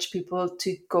encourage people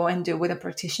to go and do with a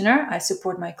practitioner. I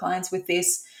support my clients with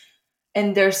this,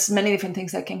 and there's many different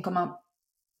things that can come up.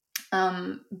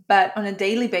 But on a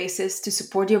daily basis, to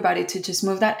support your body to just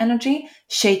move that energy,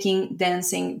 shaking,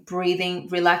 dancing, breathing,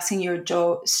 relaxing your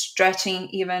jaw, stretching,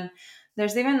 even.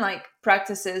 There's even like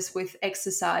practices with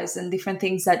exercise and different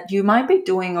things that you might be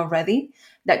doing already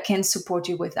that can support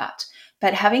you with that.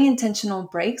 But having intentional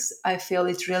breaks, I feel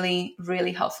it's really,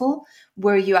 really helpful,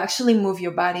 where you actually move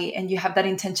your body and you have that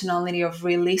intentionality of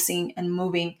releasing and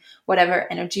moving whatever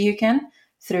energy you can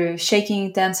through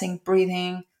shaking, dancing,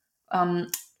 breathing, um,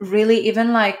 really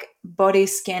even like body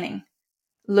scanning,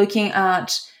 looking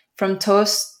at from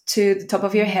toes to the top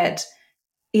of your head,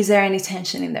 is there any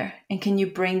tension in there? And can you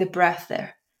bring the breath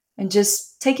there? And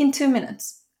just taking 2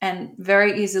 minutes and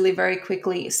very easily, very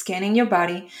quickly scanning your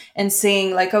body and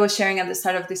seeing, like I was sharing at the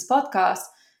start of this podcast,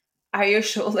 are your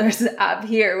shoulders up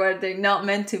here where they're not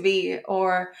meant to be?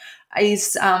 Or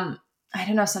is, I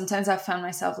don't know, sometimes I found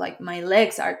myself like my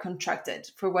legs are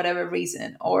contracted for whatever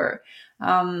reason, or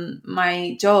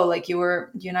my jaw, like you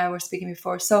and I were speaking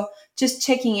before. So just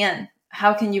checking in,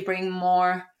 how can you bring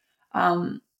more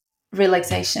um,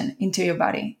 relaxation into your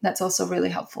body? That's also really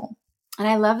helpful. And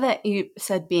I love that you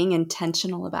said being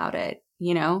intentional about it,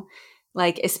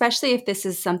 like, especially if this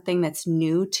is something that's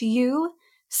new to you,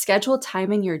 schedule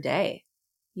time in your day,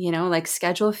 like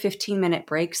schedule 15-minute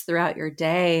breaks throughout your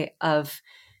day of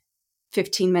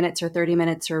 15 minutes or 30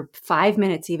 minutes or 5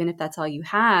 minutes, even if that's all you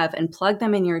have, and plug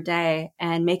them in your day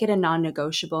and make it a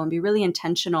non-negotiable and be really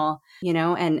intentional,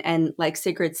 and like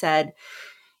Sigrid said,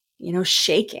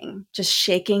 just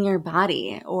shaking your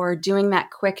body, or doing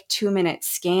that quick 2-minute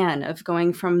scan of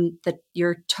going from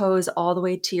your toes all the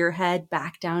way to your head,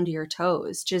 back down to your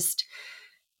toes. Just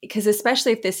because,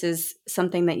 especially if this is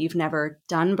something that you've never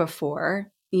done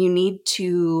before, you need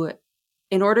to,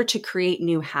 in order to create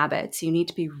new habits, you need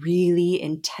to be really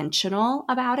intentional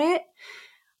about it.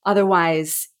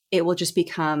 Otherwise, it will just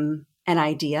become an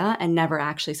idea and never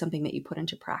actually something that you put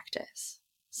into practice.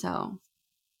 So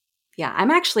yeah,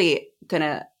 I'm actually going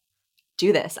to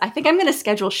do this. I think I'm going to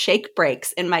schedule shake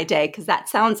breaks in my day, because that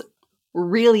sounds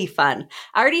really fun.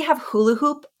 I already have hula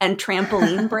hoop and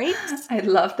trampoline breaks. I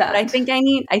love that. But I think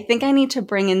I need to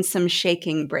bring in some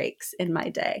shaking breaks in my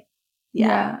day.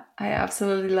 Yeah, I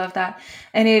absolutely love that.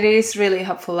 And it is really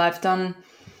helpful. I've done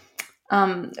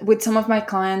with some of my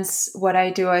clients, what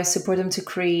I do, I support them to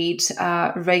create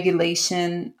a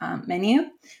regulation menu.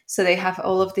 So they have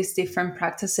all of these different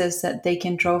practices that they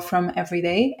can draw from every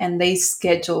day, and they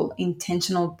schedule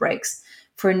intentional breaks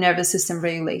for nervous system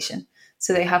regulation.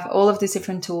 So they have all of these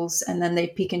different tools, and then they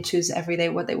pick and choose every day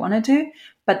what they want to do,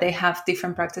 but they have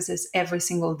different practices every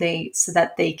single day so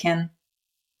that they can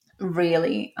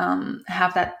really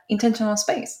have that intentional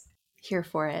space. Here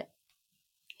for it.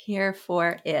 Here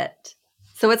for it.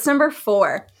 So what's number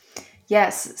 4?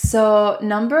 Yes. So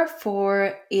number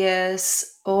 4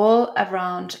 is all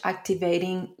around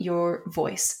activating your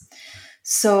voice.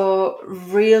 So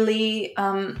really,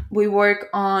 we work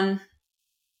on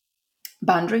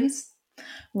boundaries,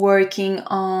 working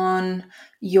on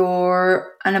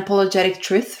your unapologetic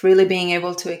truth, really being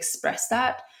able to express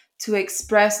that, to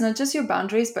express not just your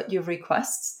boundaries, but your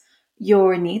requests,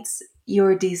 your needs,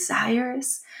 your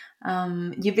desires.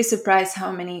 You'd be surprised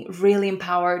how many really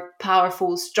empowered,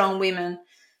 powerful, strong women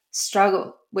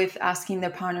struggle with asking their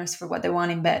partners for what they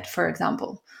want in bed, for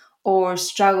example, or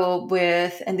struggle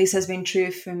with, and this has been true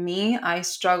for me, I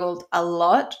struggled a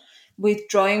lot with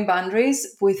drawing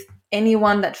boundaries with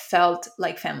anyone that felt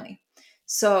like family.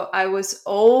 So I was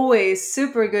always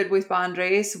super good with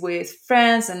boundaries with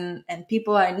friends and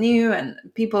people I knew and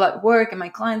people at work and my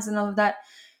clients and all of that.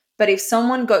 But if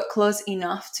someone got close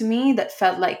enough to me that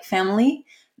felt like family,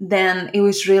 then it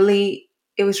was really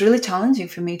challenging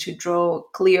for me to draw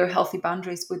clear, healthy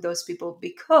boundaries with those people,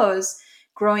 because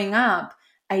growing up,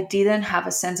 I didn't have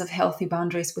a sense of healthy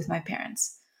boundaries with my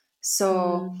parents. So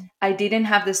Mm. I didn't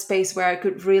have the space where I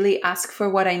could really ask for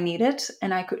what I needed,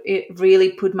 and I could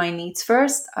really put my needs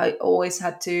first. I always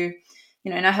had to,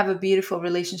 and I have a beautiful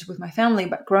relationship with my family,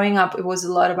 but growing up, it was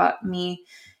a lot about me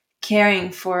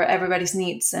caring for everybody's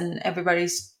needs and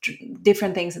everybody's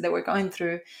different things that they were going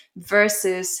through,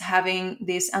 versus having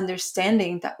this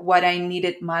understanding that what I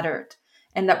needed mattered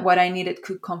and that what I needed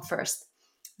could come first.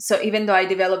 So even though I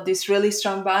developed these really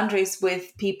strong boundaries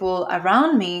with people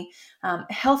around me,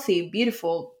 healthy,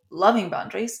 beautiful, loving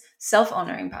boundaries,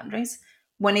 self-honoring boundaries,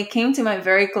 when it came to my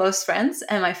very close friends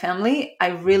and my family, I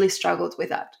really struggled with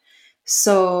that.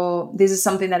 So this is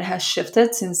something that has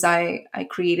shifted since I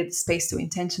created the space to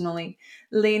intentionally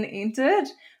lean into it.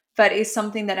 But it's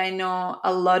something that I know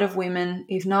a lot of women,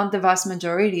 if not the vast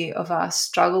majority of us,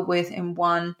 struggle with in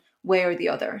one way or the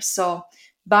other. So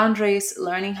boundaries,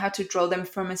 learning how to draw them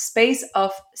from a space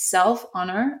of self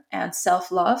honor and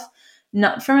self love,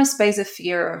 not from a space of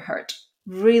fear or hurt.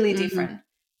 Really Mm. different.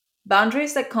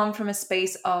 Boundaries that come from a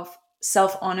space of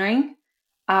self honoring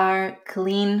are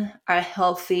clean, are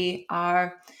healthy,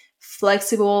 are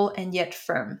flexible, and yet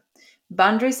firm.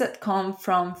 Boundaries that come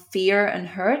from fear and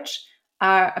hurt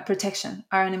are a protection,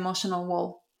 are an emotional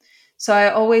wall. So I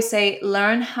always say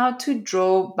learn how to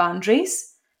draw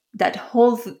boundaries that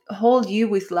hold you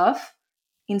with love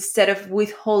instead of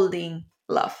withholding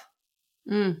love.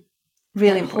 Mm.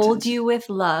 Really That hold important. you with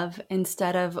love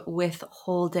instead of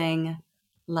withholding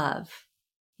love.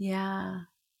 Yeah.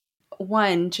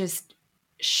 One, just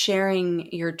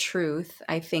sharing your truth,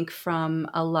 I think, from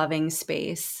a loving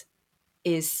space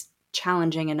is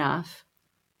challenging enough.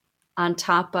 On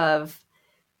top of,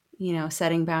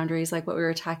 setting boundaries like what we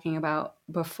were talking about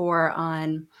before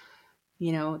on,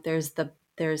 there's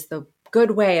the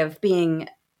good way of being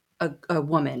a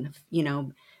woman,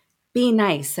 be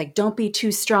nice, like don't be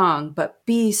too strong, but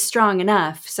be strong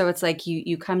enough. So it's like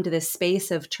you come to this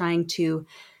space of trying to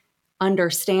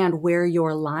understand where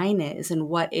your line is and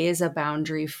what is a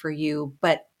boundary for you.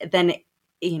 But then,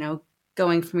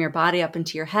 going from your body up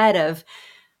into your head of,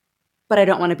 but I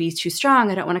don't want to be too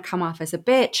strong. I don't want to come off as a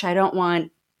bitch. I don't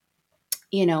want,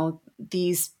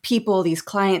 these people, these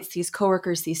clients, these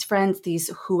coworkers, these friends, these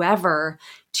whoever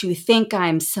to think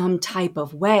I'm some type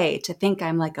of way, to think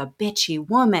I'm like a bitchy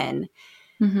woman.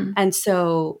 Mhm. And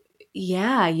so,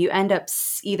 yeah, you end up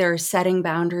either setting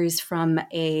boundaries from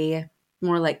a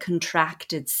more like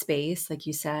contracted space, like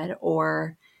you said,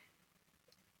 or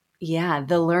yeah,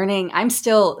 the learning.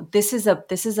 This is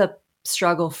a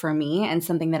struggle for me, and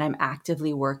something that I'm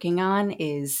actively working on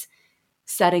is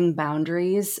setting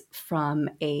boundaries from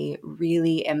a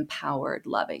really empowered,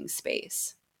 loving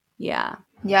space. Yeah.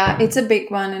 Yeah, it's a big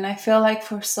one. And I feel like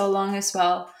for so long as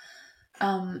well,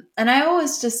 and I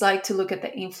always just like to look at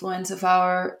the influence of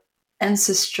our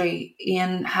ancestry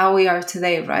in how we are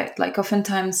today, right? Like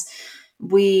oftentimes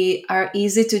we are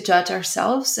easy to judge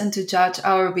ourselves and to judge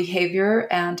our behavior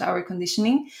and our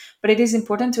conditioning, but it is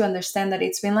important to understand that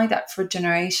it's been like that for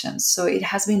generations. So it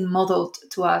has been modeled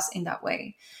to us in that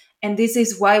way. And this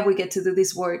is why we get to do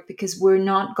this work, because we're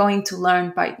not going to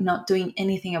learn by not doing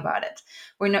anything about it.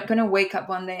 We're not going to wake up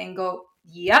one day and go,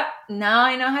 yep, now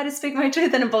I know how to speak my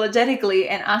truth unapologetically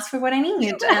and ask for what I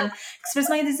need and express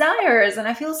my desires. And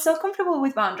I feel so comfortable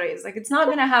with boundaries. Like it's not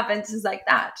going to happen just like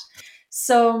that.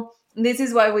 So this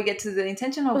is why we get to the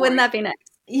intentional Wouldn't work. that be nice?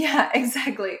 Yeah,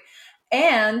 exactly.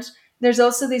 And there's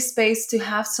also this space to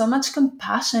have so much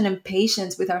compassion and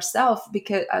patience with ourselves,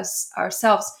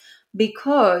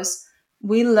 because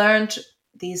we learned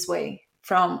this way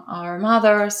from our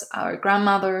mothers, our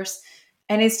grandmothers,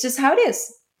 and it's just how it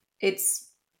is.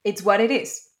 It's what it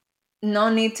is. No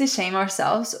need to shame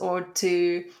ourselves or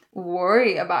to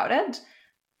worry about it,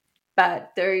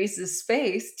 but there is a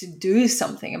space to do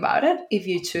something about it if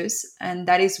you choose, and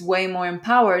that is way more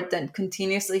empowered than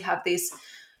continuously have this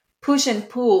push and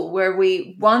pull where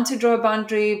we want to draw a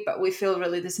boundary but we feel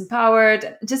really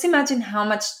disempowered. Just imagine how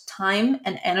much time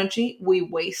and energy we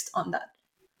waste on that.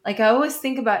 Like I always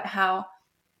think about how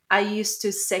I used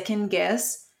to second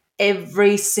guess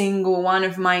every single one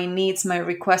of my needs, my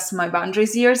requests, my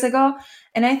boundaries years ago.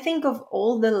 And I think of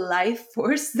all the life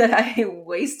force that I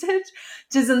wasted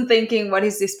just in thinking, what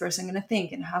is this person going to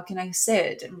think? And how can I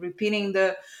say it? And repeating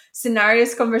the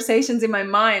scenarios, conversations in my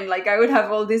mind. Like I would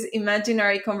have all these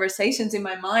imaginary conversations in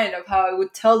my mind of how I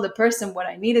would tell the person what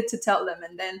I needed to tell them,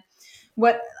 and then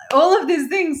what, all of these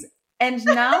things. And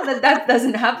now that that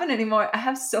doesn't happen anymore, I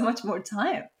have so much more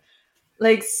time,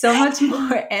 like so much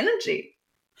more energy.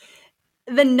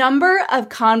 The number of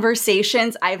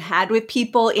conversations I've had with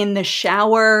people in the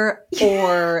shower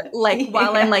or like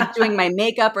while I'm like doing my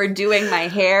makeup or doing my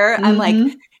hair, I'm like,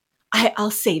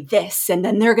 I'll say this and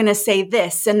then they're going to say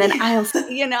this and then I'll,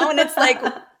 and it's like,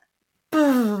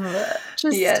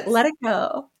 just let it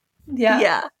go.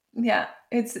 Yeah.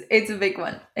 It's a big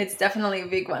one. It's definitely a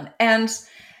big one. And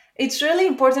it's really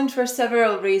important for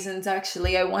several reasons,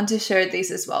 actually. I want to share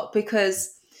this as well,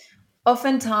 because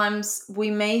oftentimes we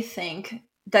may think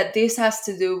that this has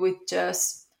to do with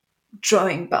just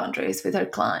drawing boundaries with our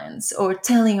clients or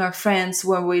telling our friends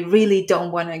when we really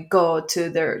don't want to go to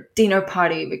their dinner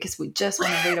party because we just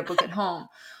want to read a book at home,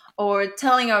 or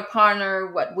telling our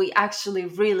partner what we actually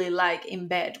really like in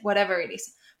bed, whatever it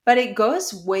is. But it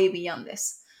goes way beyond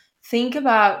this. Think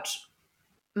about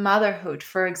motherhood,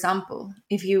 for example.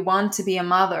 If you want to be a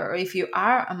mother, or if you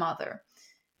are a mother,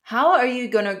 how are you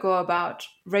going to go about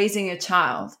raising a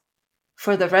child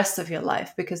for the rest of your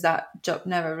life, because that job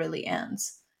never really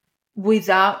ends,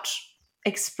 without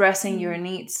expressing your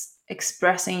needs,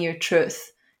 expressing your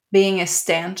truth, being a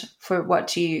stand for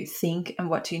what you think and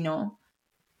what you know?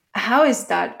 How is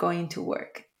that going to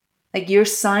work? Like, you're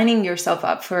signing yourself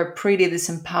up for a pretty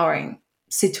disempowering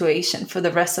situation for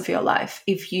the rest of your life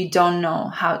if you don't know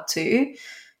how to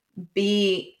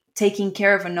be taking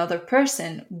care of another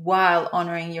person while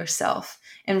honoring yourself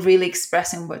and really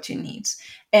expressing what you need,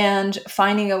 and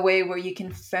finding a way where you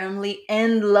can firmly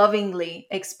and lovingly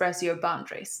express your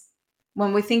boundaries.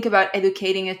 When we think about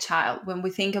educating a child, when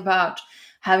we think about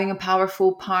having a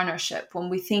powerful partnership, when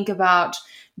we think about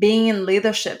being in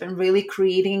leadership and really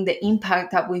creating the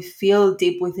impact that we feel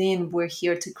deep within we're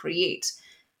here to create,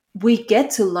 we get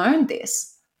to learn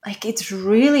this. Like, it's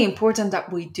really important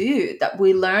that we do, that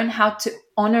we learn how to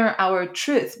honor our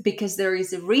truth, because there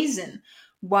is a reason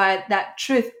why that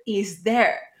truth is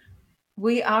there.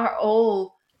 We are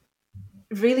all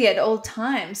really at all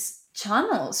times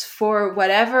channels for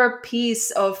whatever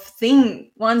piece of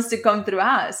thing wants to come through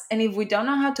us. And if we don't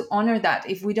know how to honor that,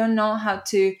 if we don't know how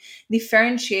to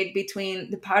differentiate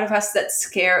between the part of us that's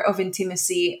scared of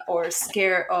intimacy or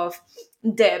scared of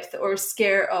depth or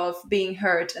scared of being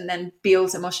hurt and then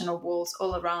builds emotional walls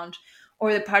all around,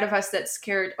 or the part of us that's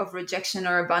scared of rejection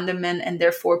or abandonment and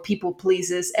therefore people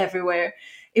pleases everywhere,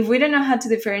 if we don't know how to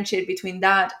differentiate between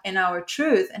that and our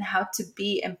truth and how to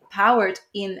be empowered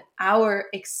in our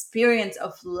experience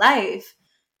of life,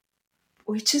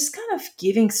 we're just kind of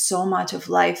giving so much of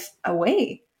life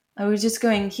away. And we're just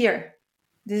going, here,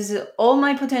 this is all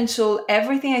my potential,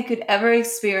 everything I could ever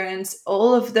experience,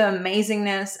 all of the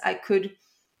amazingness I could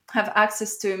have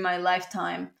access to in my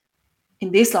lifetime,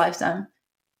 in this lifetime.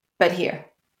 But here,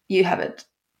 you have it.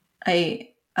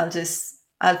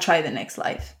 I'll try the next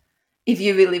life. If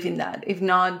you believe in that. If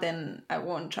not, then I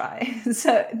won't try.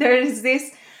 So there is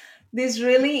this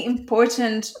really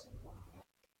important,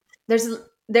 there's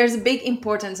a big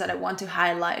importance that I want to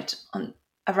highlight on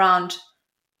around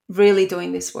really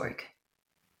doing this work.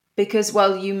 Because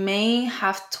while you may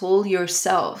have told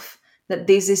yourself that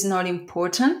this is not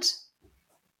important,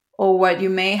 or what you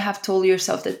may have told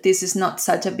yourself that this is not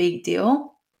such a big deal,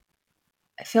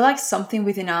 I feel like something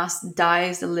within us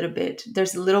dies a little bit.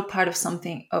 There's a little part of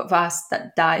something of us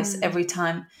that dies every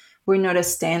time we're not a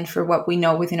stand for what we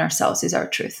know within ourselves is our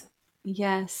truth.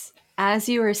 Yes. As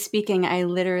you were speaking, I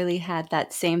literally had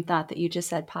that same thought that you just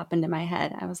said pop into my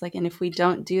head. I was like, and if we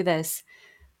don't do this,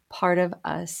 part of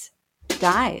us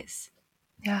dies.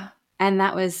 Yeah. And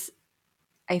that was,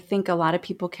 I think a lot of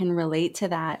people can relate to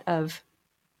that.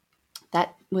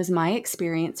 That was my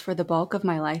experience for the bulk of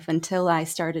my life until I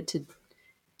started to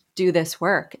do this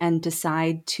work and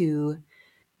decide to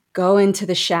go into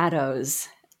the shadows,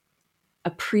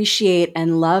 appreciate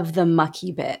and love the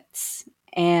mucky bits,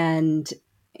 and,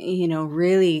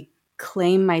 really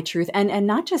claim my truth. And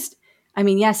not just,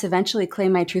 yes, eventually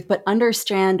claim my truth, but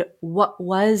understand what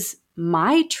was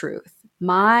my truth,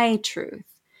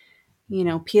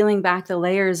 peeling back the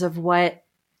layers of what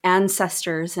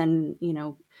ancestors and,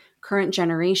 current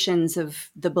generations of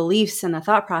the beliefs and the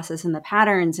thought process and the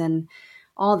patterns and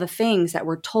all the things that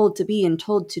we're told to be and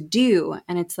told to do.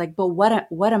 And it's like, but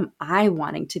what am I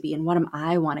wanting to be and what am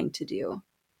I wanting to do?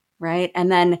 Right.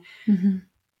 And then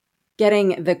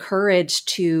getting the courage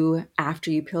to,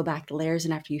 after you peel back the layers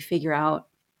and after you figure out,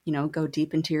 go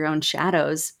deep into your own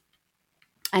shadows.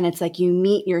 And it's like you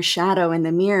meet your shadow in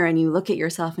the mirror and you look at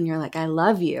yourself and you're like, I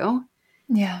love you.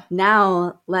 Yeah.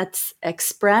 Now let's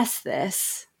express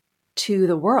this to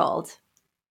the world.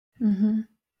 Mm-hmm.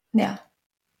 Yeah.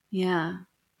 Yeah.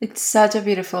 It's such a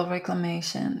beautiful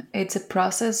reclamation. It's a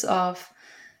process of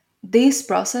this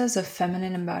process of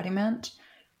feminine embodiment.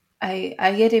 I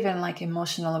get even like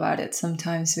emotional about it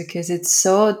sometimes because it's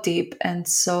so deep and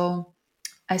so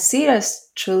I see it as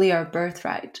truly our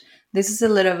birthright. This is a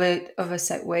little bit of a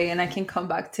segue, and I can come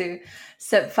back to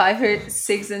step 5 or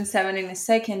 6 and 7 in a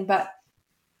second. But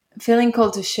feeling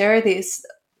called to share this,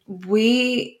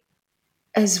 we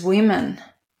as women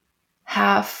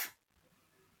have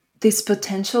this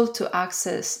potential to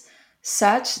access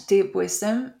such deep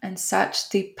wisdom and such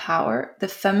deep power. The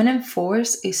feminine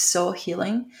force is so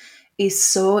healing, is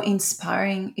so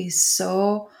inspiring, is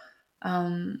so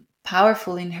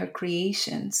powerful in her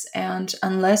creations. And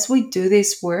unless we do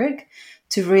this work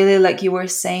to really, like you were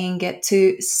saying, get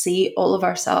to see all of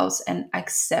ourselves and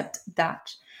accept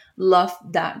that, love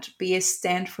that, be a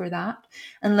stand for that,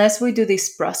 unless we do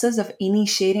this process of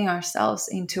initiating ourselves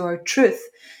into our truth,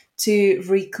 to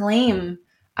reclaim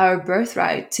our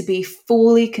birthright, to be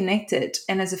fully connected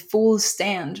and as a full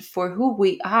stand for who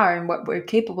we are and what we're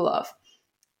capable of,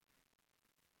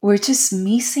 we're just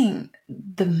missing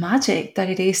the magic that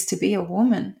it is to be a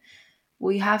woman.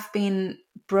 We have been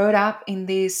brought up in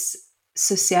this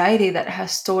society that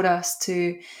has taught us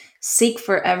to seek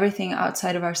for everything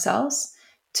outside of ourselves,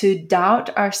 to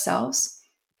doubt ourselves,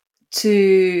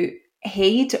 to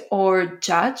hate or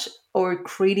judge or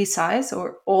criticize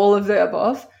or all of the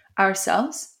above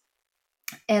ourselves,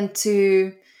 and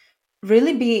to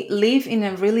really be live in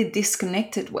a really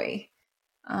disconnected way.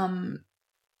 Um,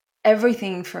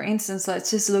 Everything, for instance,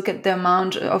 let's just look at the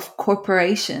amount of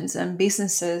corporations and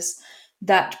businesses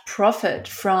that profit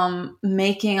from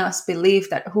making us believe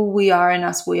that who we are and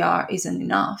as we are isn't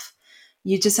enough.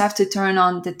 You just have to turn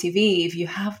on the TV if you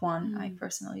have one. I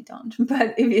personally don't,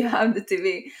 but if you have the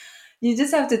TV, you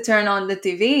just have to turn on the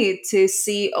TV to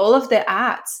see all of the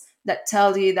ads that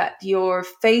tell you that your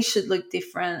face should look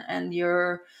different and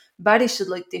your body should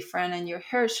look different and your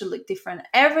hair should look different.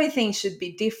 Everything should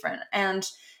be different. And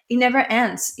it never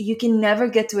ends. You can never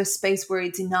get to a space where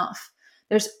it's enough.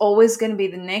 There's always going to be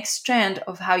the next trend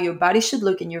of how your body should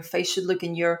look and your face should look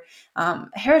and your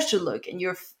hair should look and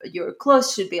your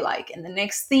clothes should be like, and the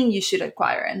next thing you should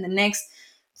acquire and the next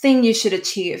thing you should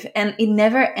achieve, and it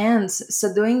never ends.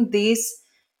 So doing this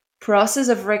process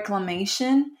of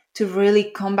reclamation to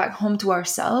really come back home to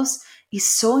ourselves is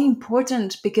so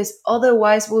important, because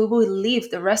otherwise we will live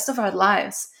the rest of our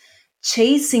lives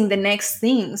chasing the next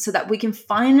thing so that we can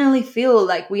finally feel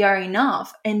like we are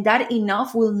enough, and that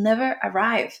enough will never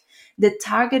arrive. The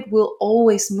target will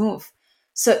always move.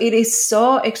 So it is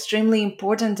so extremely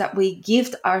important that we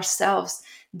gift ourselves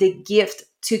the gift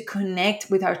to connect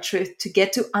with our truth, to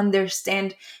get to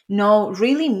understand, know,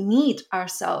 really meet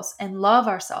ourselves and love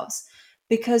ourselves,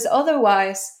 because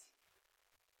otherwise,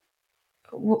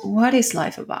 what is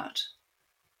life about?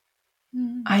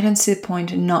 I don't see the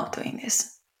point in not doing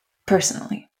this,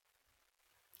 personally.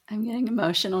 I'm getting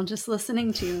emotional just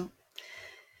listening to you.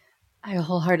 I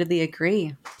wholeheartedly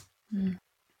agree.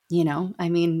 You know, I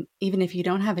mean, even if you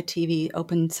don't have a TV,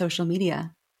 open social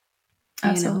media.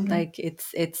 Absolutely. You know, like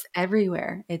it's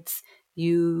everywhere. It's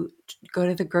you go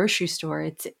to the grocery store,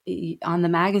 it's on the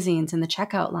magazines in the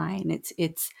checkout line.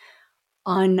 It's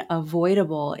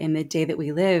unavoidable in the day that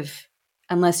we live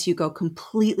unless you go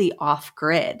completely off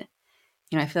grid.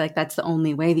 You know, I feel like that's the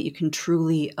only way that you can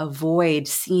truly avoid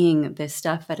seeing this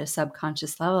stuff at a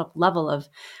subconscious level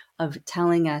of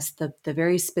telling us the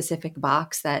very specific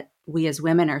box that we as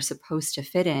women are supposed to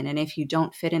fit in. And if you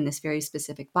don't fit in this very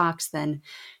specific box, then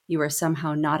you are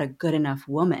somehow not a good enough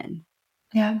woman.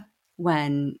 Yeah.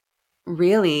 When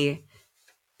really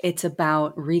it's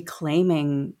about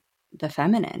reclaiming the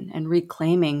feminine and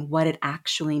reclaiming what it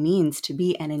actually means to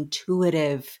be an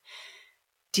intuitive,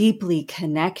 deeply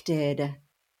connected,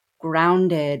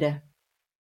 grounded,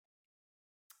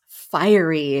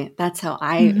 fiery, that's how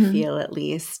I feel, at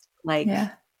least, like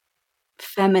Yeah.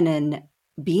 feminine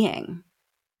being.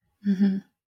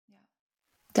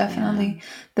 Definitely. Yeah.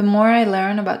 The more I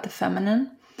learn about the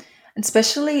feminine,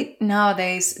 especially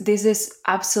nowadays, this is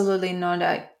absolutely not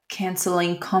a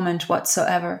canceling comment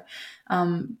whatsoever.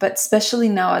 But especially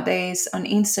nowadays on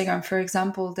Instagram, for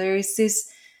example, there is this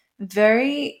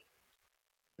very,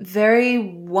 very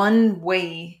one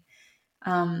way,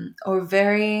 or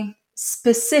very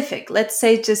specific, let's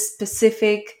say just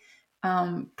specific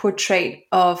portrait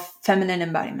of feminine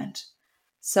embodiment.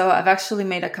 So I've actually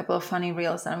made a couple of funny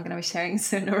reels that I'm going to be sharing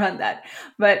soon around that.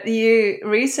 But you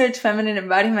research feminine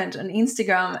embodiment on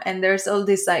Instagram, and there's all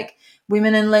this like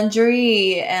women in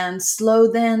lingerie and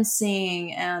slow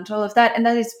dancing and all of that. And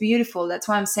that is beautiful. That's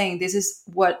why I'm saying this is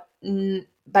what,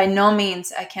 by no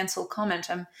means a cancel comment.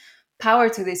 I'm power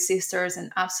to these sisters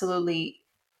and absolutely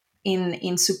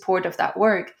in support of that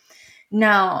work.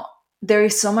 Now, there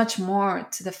is so much more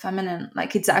to the feminine.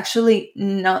 Like, it's actually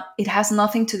not, it has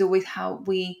nothing to do with how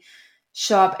we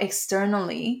show up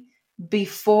externally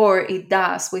before it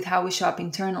does with how we show up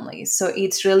internally. So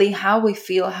it's really how we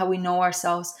feel, how we know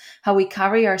ourselves, how we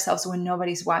carry ourselves when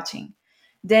nobody's watching.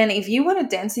 Then if you want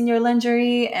to dance in your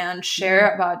lingerie and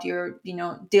share about your,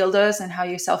 dildos and how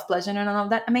you self-pleasure and all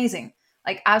of that, amazing.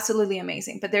 Like, absolutely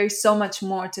amazing. But there is so much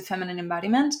more to feminine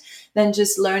embodiment than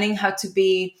just learning how to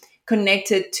be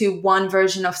connected to one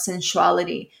version of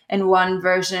sensuality and one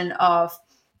version of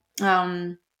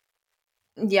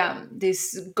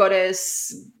this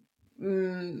goddess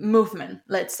movement,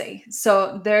 let's say.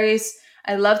 So there is,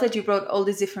 I love that you brought all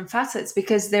these different facets,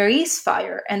 because there is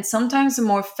fire. And sometimes the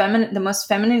most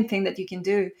feminine thing that you can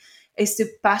do is to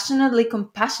passionately,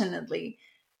 compassionately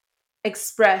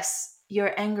express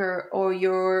your anger or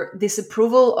your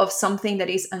disapproval of something that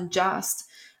is unjust.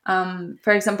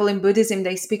 For example, in Buddhism,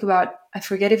 they speak about, I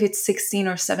forget if it's 16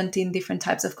 or 17 different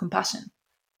types of compassion.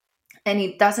 And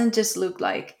it doesn't just look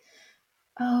like,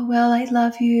 oh, well, I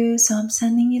love you, so I'm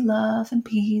sending you love and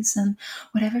peace, and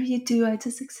whatever you do, I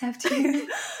just accept you.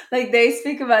 Like, they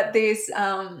speak about this.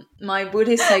 My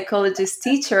Buddhist psychologist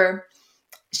teacher,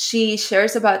 she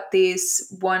shares about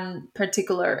this one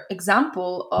particular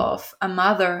example of a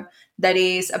mother that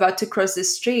is about to cross the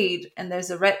street, and there's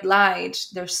a red light,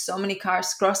 there's so many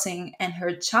cars crossing, and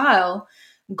her child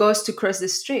goes to cross the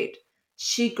street.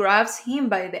 She grabs him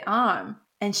by the arm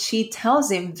and she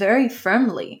tells him very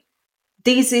firmly,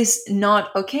 this is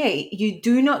not okay. You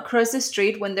do not cross the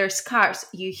street when there's cars.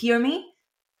 You hear me?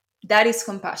 That is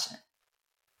compassion.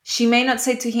 She may not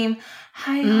say to him,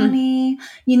 hi, honey,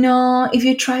 if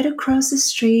you try to cross the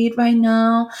street right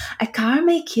now, a car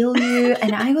may kill you,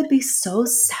 and I would be so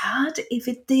sad if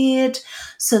it did.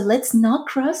 So let's not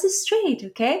cross the street,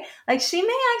 okay? Like, she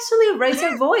may actually raise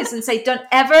her voice and say, don't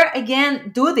ever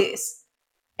again do this.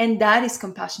 And that is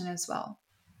compassion as well.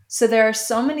 So there are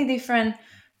so many different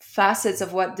facets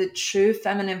of what the true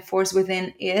feminine force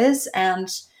within is. And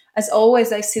as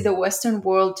always, I see the Western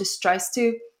world just tries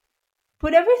to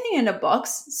put everything in a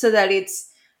box so that it's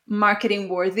marketing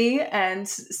worthy and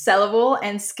sellable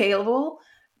and scalable.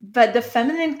 But the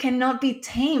feminine cannot be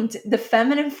tamed. The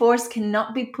feminine force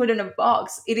cannot be put in a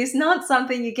box. It is not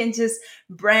something you can just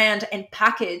brand and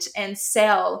package and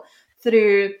sell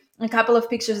through a couple of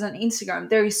pictures on Instagram.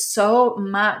 There is so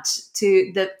much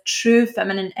to the true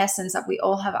feminine essence that we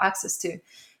all have access to.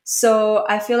 So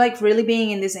I feel like really being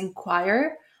in this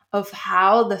inquire of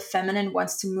how the feminine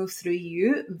wants to move through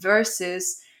you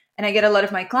versus, and I get a lot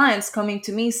of my clients coming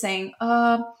to me saying,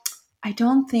 I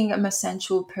don't think I'm a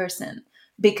sensual person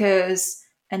because,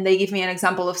 and they give me an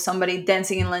example of somebody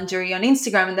dancing in lingerie on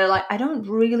Instagram, and they're like, I don't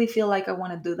really feel like I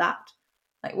want to do that.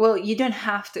 Like, well, you don't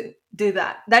have to do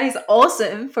that. That is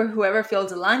awesome for whoever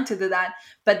feels aligned to do that,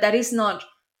 but that is not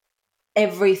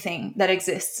everything that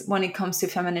exists when it comes to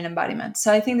feminine embodiment.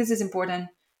 So I think this is important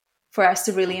for us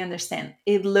to really understand.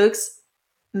 It looks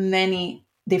many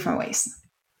different ways.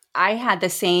 I had the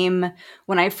same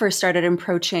when I first started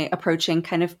approaching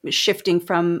kind of shifting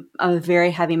from a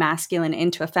very heavy masculine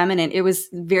into a feminine. It was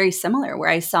very similar, where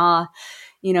I saw,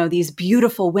 these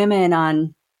beautiful women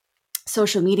on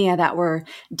social media that were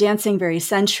dancing very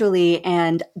sensually,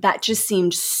 and that just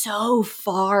seemed so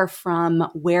far from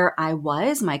where I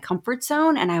was, my comfort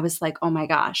zone. And I was like, oh my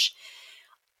gosh,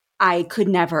 I could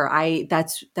never.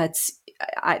 That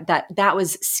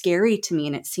was scary to me,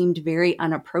 and it seemed very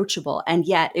unapproachable. And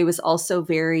yet it was also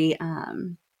very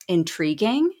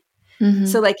intriguing. Mm-hmm.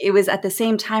 So like, it was at the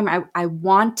same time, I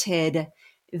wanted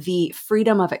the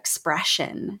freedom of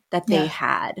expression that they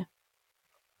had.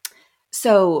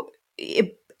 So,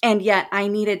 and yet I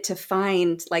needed to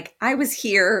find, like, I was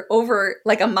here over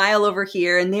like a mile over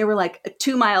here, and they were like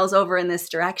 2 miles over in this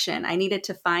direction. I needed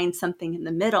to find something in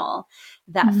the middle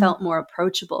that felt more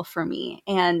approachable for me.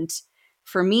 And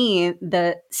for me,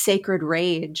 the sacred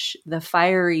rage, the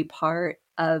fiery part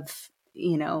of,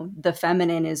 the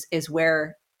feminine is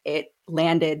where it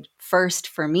landed first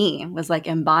for me, was like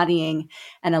embodying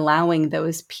and allowing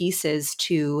those pieces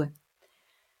to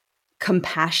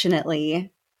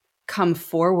compassionately come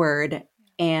forward.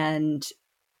 And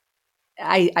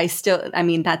I still,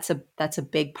 that's a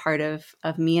big part of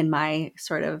me and my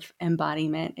sort of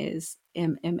embodiment is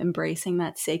embracing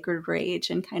that sacred rage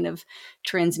and kind of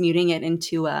transmuting it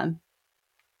into a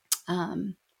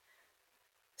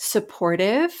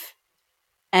supportive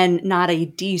and not a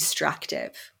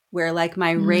destructive, where like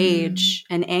my rage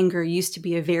and anger used to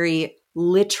be a very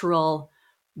literal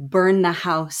burn the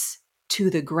house to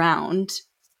the ground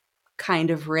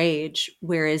kind of rage.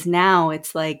 Whereas now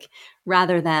it's like,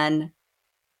 rather than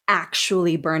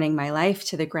actually burning my life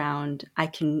to the ground, I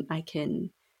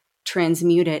can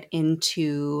transmute it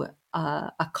into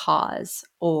a cause,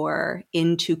 or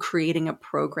into creating a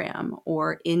program,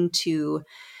 or into,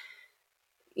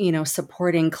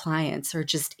 supporting clients, or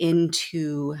just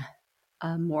into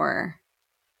a more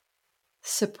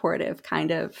supportive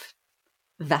kind of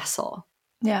vessel.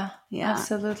 Yeah,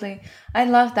 absolutely. I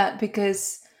love that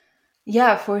because,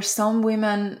 for some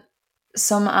women,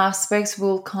 some aspects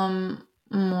will come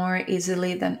more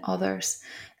easily than others.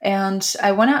 And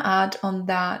I want to add on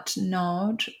that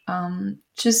note,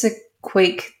 just a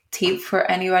quick tip for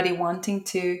anybody wanting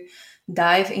to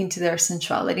dive into their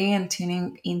sensuality and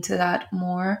tuning into that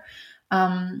more.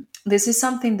 This is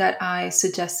something that I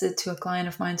suggested to a client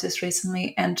of mine just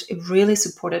recently, and it really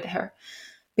supported her.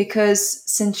 Because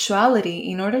sensuality,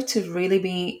 in order to really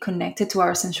be connected to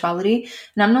our sensuality,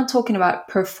 and I'm not talking about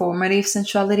performative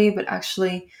sensuality, but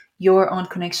actually your own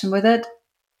connection with it,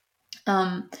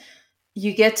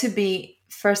 you get to be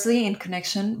firstly in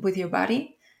connection with your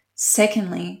body,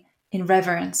 secondly in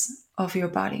reverence of your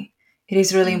body. It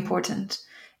is really important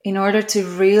in order to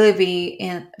really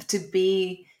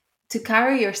to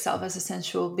carry yourself as a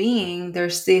sensual being.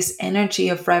 There's this energy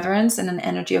of reverence and an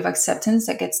energy of acceptance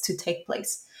that gets to take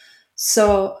place.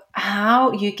 So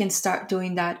how you can start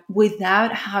doing that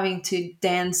without having to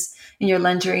dance in your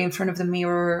lingerie in front of the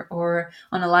mirror, or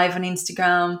on a live on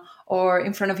Instagram, or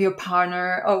in front of your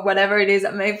partner, or whatever it is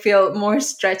that may feel more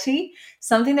stretchy.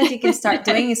 Something that you can start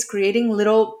doing is creating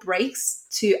little breaks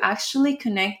to actually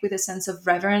connect with a sense of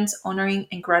reverence, honoring,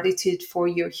 and gratitude for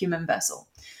your human vessel,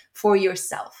 for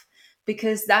yourself.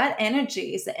 Because that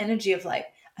energy is the energy of like,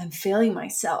 I'm feeling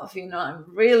myself, I'm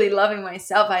really loving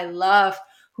myself. I love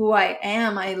who I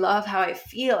am. I love how I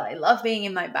feel. I love being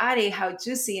in my body, how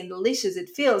juicy and delicious it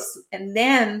feels. And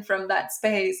then from that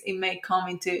space, it may come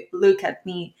into, look at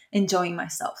me enjoying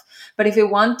myself. But if you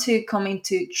want to come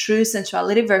into true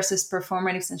sensuality versus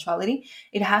performative sensuality,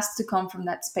 it has to come from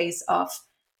that space of,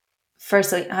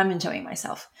 firstly, I'm enjoying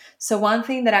myself. So one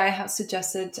thing that I have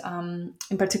suggested,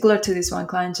 in particular to this one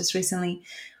client just recently,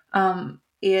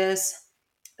 is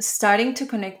starting to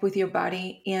connect with your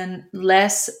body in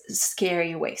less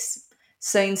scary ways.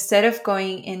 So instead of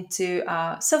going into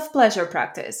self-pleasure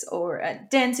practice, or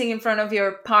dancing in front of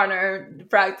your partner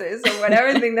practice, or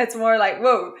whatever thing that's more like,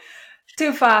 whoa,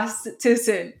 too fast, too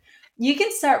soon, you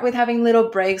can start with having little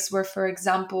breaks where, for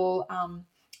example,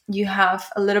 you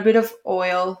have a little bit of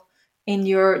oil in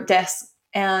your desk,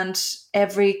 and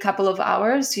every couple of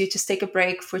hours you just take a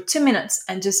break for 2 minutes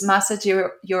and just massage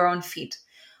your own feet,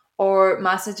 or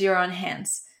massage your own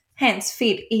hands. Hands,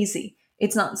 feet, easy.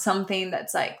 It's not something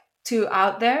that's like too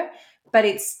out there, but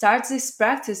it starts this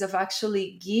practice of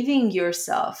actually giving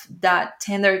yourself that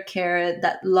tender care,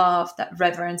 that love, that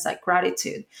reverence, that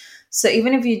gratitude. So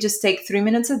even if you just take 3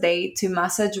 minutes a day to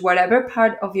massage whatever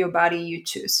part of your body you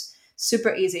choose,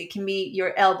 super easy. It can be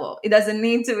your elbow. It doesn't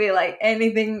need to be like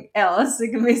anything else. It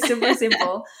can be super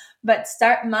simple, but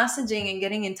start massaging and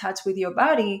getting in touch with your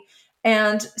body.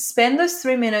 And spend those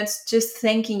 3 minutes just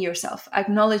thanking yourself,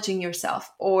 acknowledging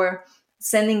yourself, or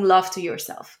sending love to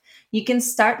yourself. You can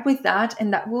start with that,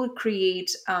 and that will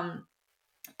create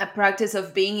a practice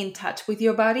of being in touch with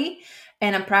your body,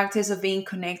 and a practice of being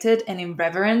connected and in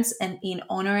reverence and in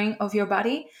honoring of your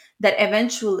body, that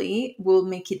eventually will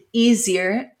make it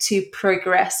easier to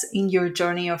progress in your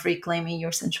journey of reclaiming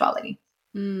your sensuality.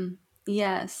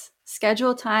 Yes.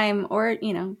 Schedule time, or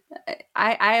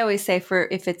I always say, for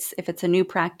if it's a new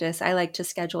practice, I like to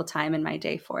schedule time in my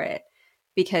day for it,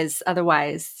 because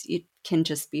otherwise it can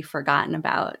just be forgotten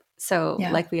about. So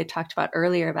like we had talked about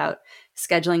earlier, about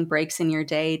scheduling breaks in your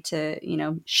day to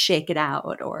shake it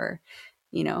out, or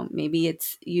maybe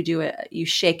it's you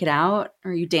shake it out,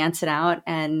 or you dance it out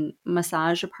and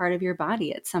massage a part of your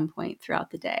body at some point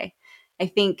throughout the day. I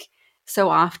think so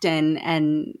often,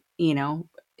 and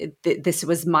this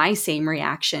was my same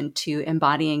reaction to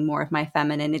embodying more of my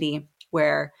femininity,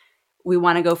 where we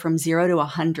want to go from 0 to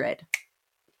 100,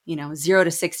 0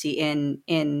 to 60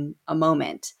 in a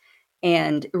moment.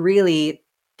 And really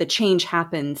the change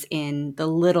happens in the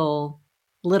little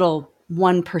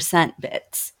 1%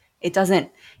 bits.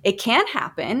 It can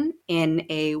happen in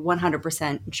a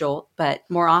 100% jolt, but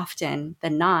more often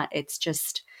than not, it's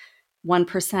just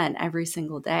 1% every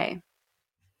single day.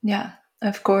 Yeah,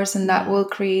 of course. And that will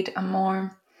create a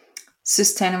more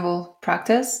sustainable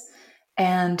practice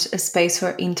and a space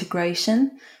for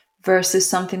integration, versus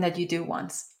something that you do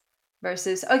once.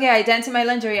 Versus, okay, I danced in my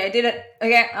lingerie. I did it.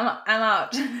 Okay, I'm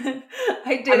out.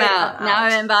 I did it. Out. Now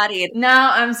I'm embodied.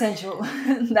 Now I'm sensual.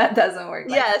 That doesn't work.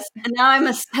 Yes. And now I'm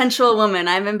a sensual woman.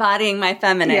 I'm embodying my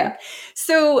feminine. Yeah.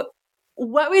 So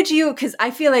what would you, because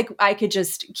I feel like I could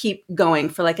just keep going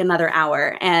for like another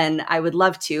hour, and I would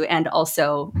love to. And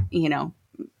also, you know,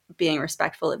 being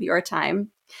respectful of your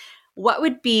time. What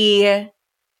would be,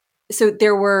 so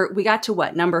we got to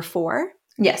what, number 4?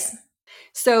 Yes.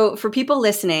 So for people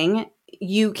listening,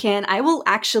 I will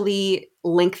actually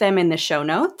link them in the show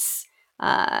notes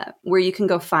where you can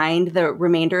go find the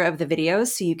remainder of the videos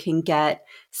so you can get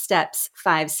steps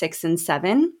 5, 6, and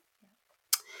 7.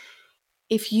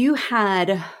 If you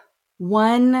had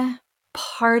one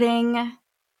parting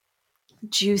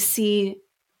juicy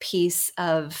piece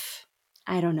of,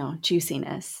 I don't know,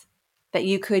 juiciness that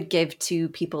you could give to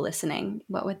people listening,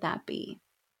 what would that be?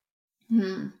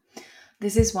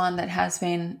 This is one that has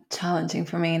been challenging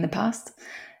for me in the past.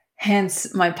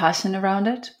 Hence, my passion around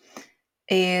it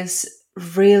is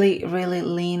really, really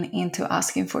lean into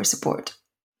asking for support.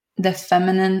 The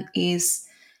feminine is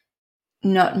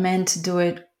not meant to do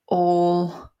it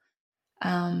all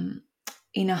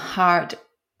in a hard,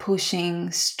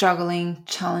 pushing, struggling,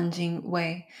 challenging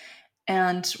way.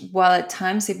 And while at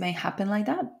times it may happen like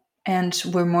that, and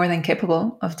we're more than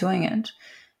capable of doing it,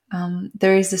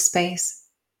 there is a space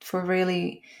for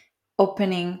really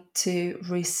opening to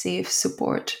receive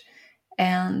support.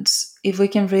 And if we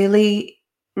can really,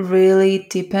 really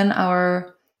deepen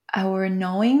our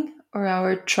knowing or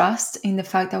our trust in the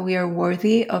fact that we are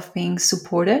worthy of being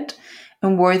supported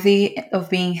and worthy of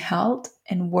being held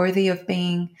and worthy of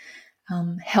being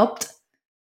helped,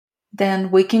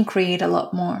 then we can create a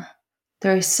lot more.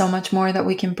 There is so much more that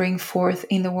we can bring forth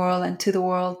in the world and to the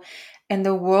world. And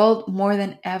the world, more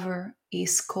than ever,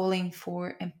 is calling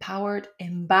for empowered,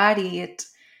 embodied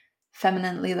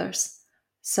feminine leaders.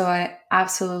 So I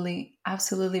absolutely,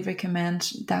 absolutely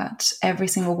recommend that every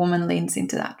single woman leans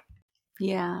into that.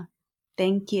 Yeah.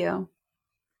 Thank you.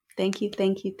 Thank you.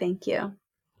 Thank you. Thank you.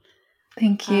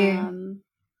 Thank you.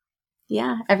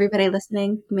 Yeah. Everybody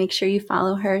listening, make sure you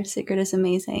follow her. Sigrid is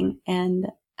amazing. And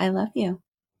I love you.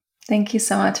 Thank you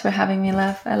so much for having me,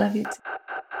 love. I love you too.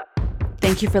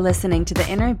 Thank you for listening to the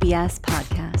Inner BS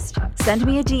podcast. Send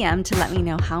me a DM to let me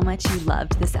know how much you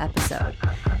loved this episode.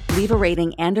 Leave a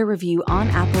rating and a review on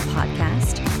Apple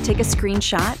Podcast. Take a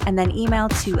screenshot and then email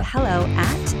to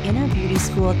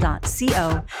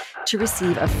hello@innerbeautyschool.co to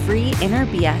receive a free Inner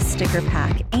BS sticker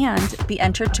pack and be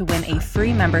entered to win a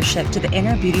free membership to the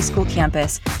Inner Beauty School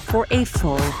campus for a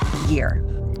full year.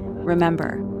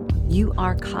 Remember, you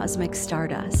are cosmic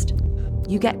stardust.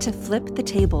 You get to flip the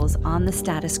tables on the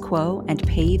status quo and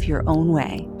pave your own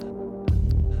way.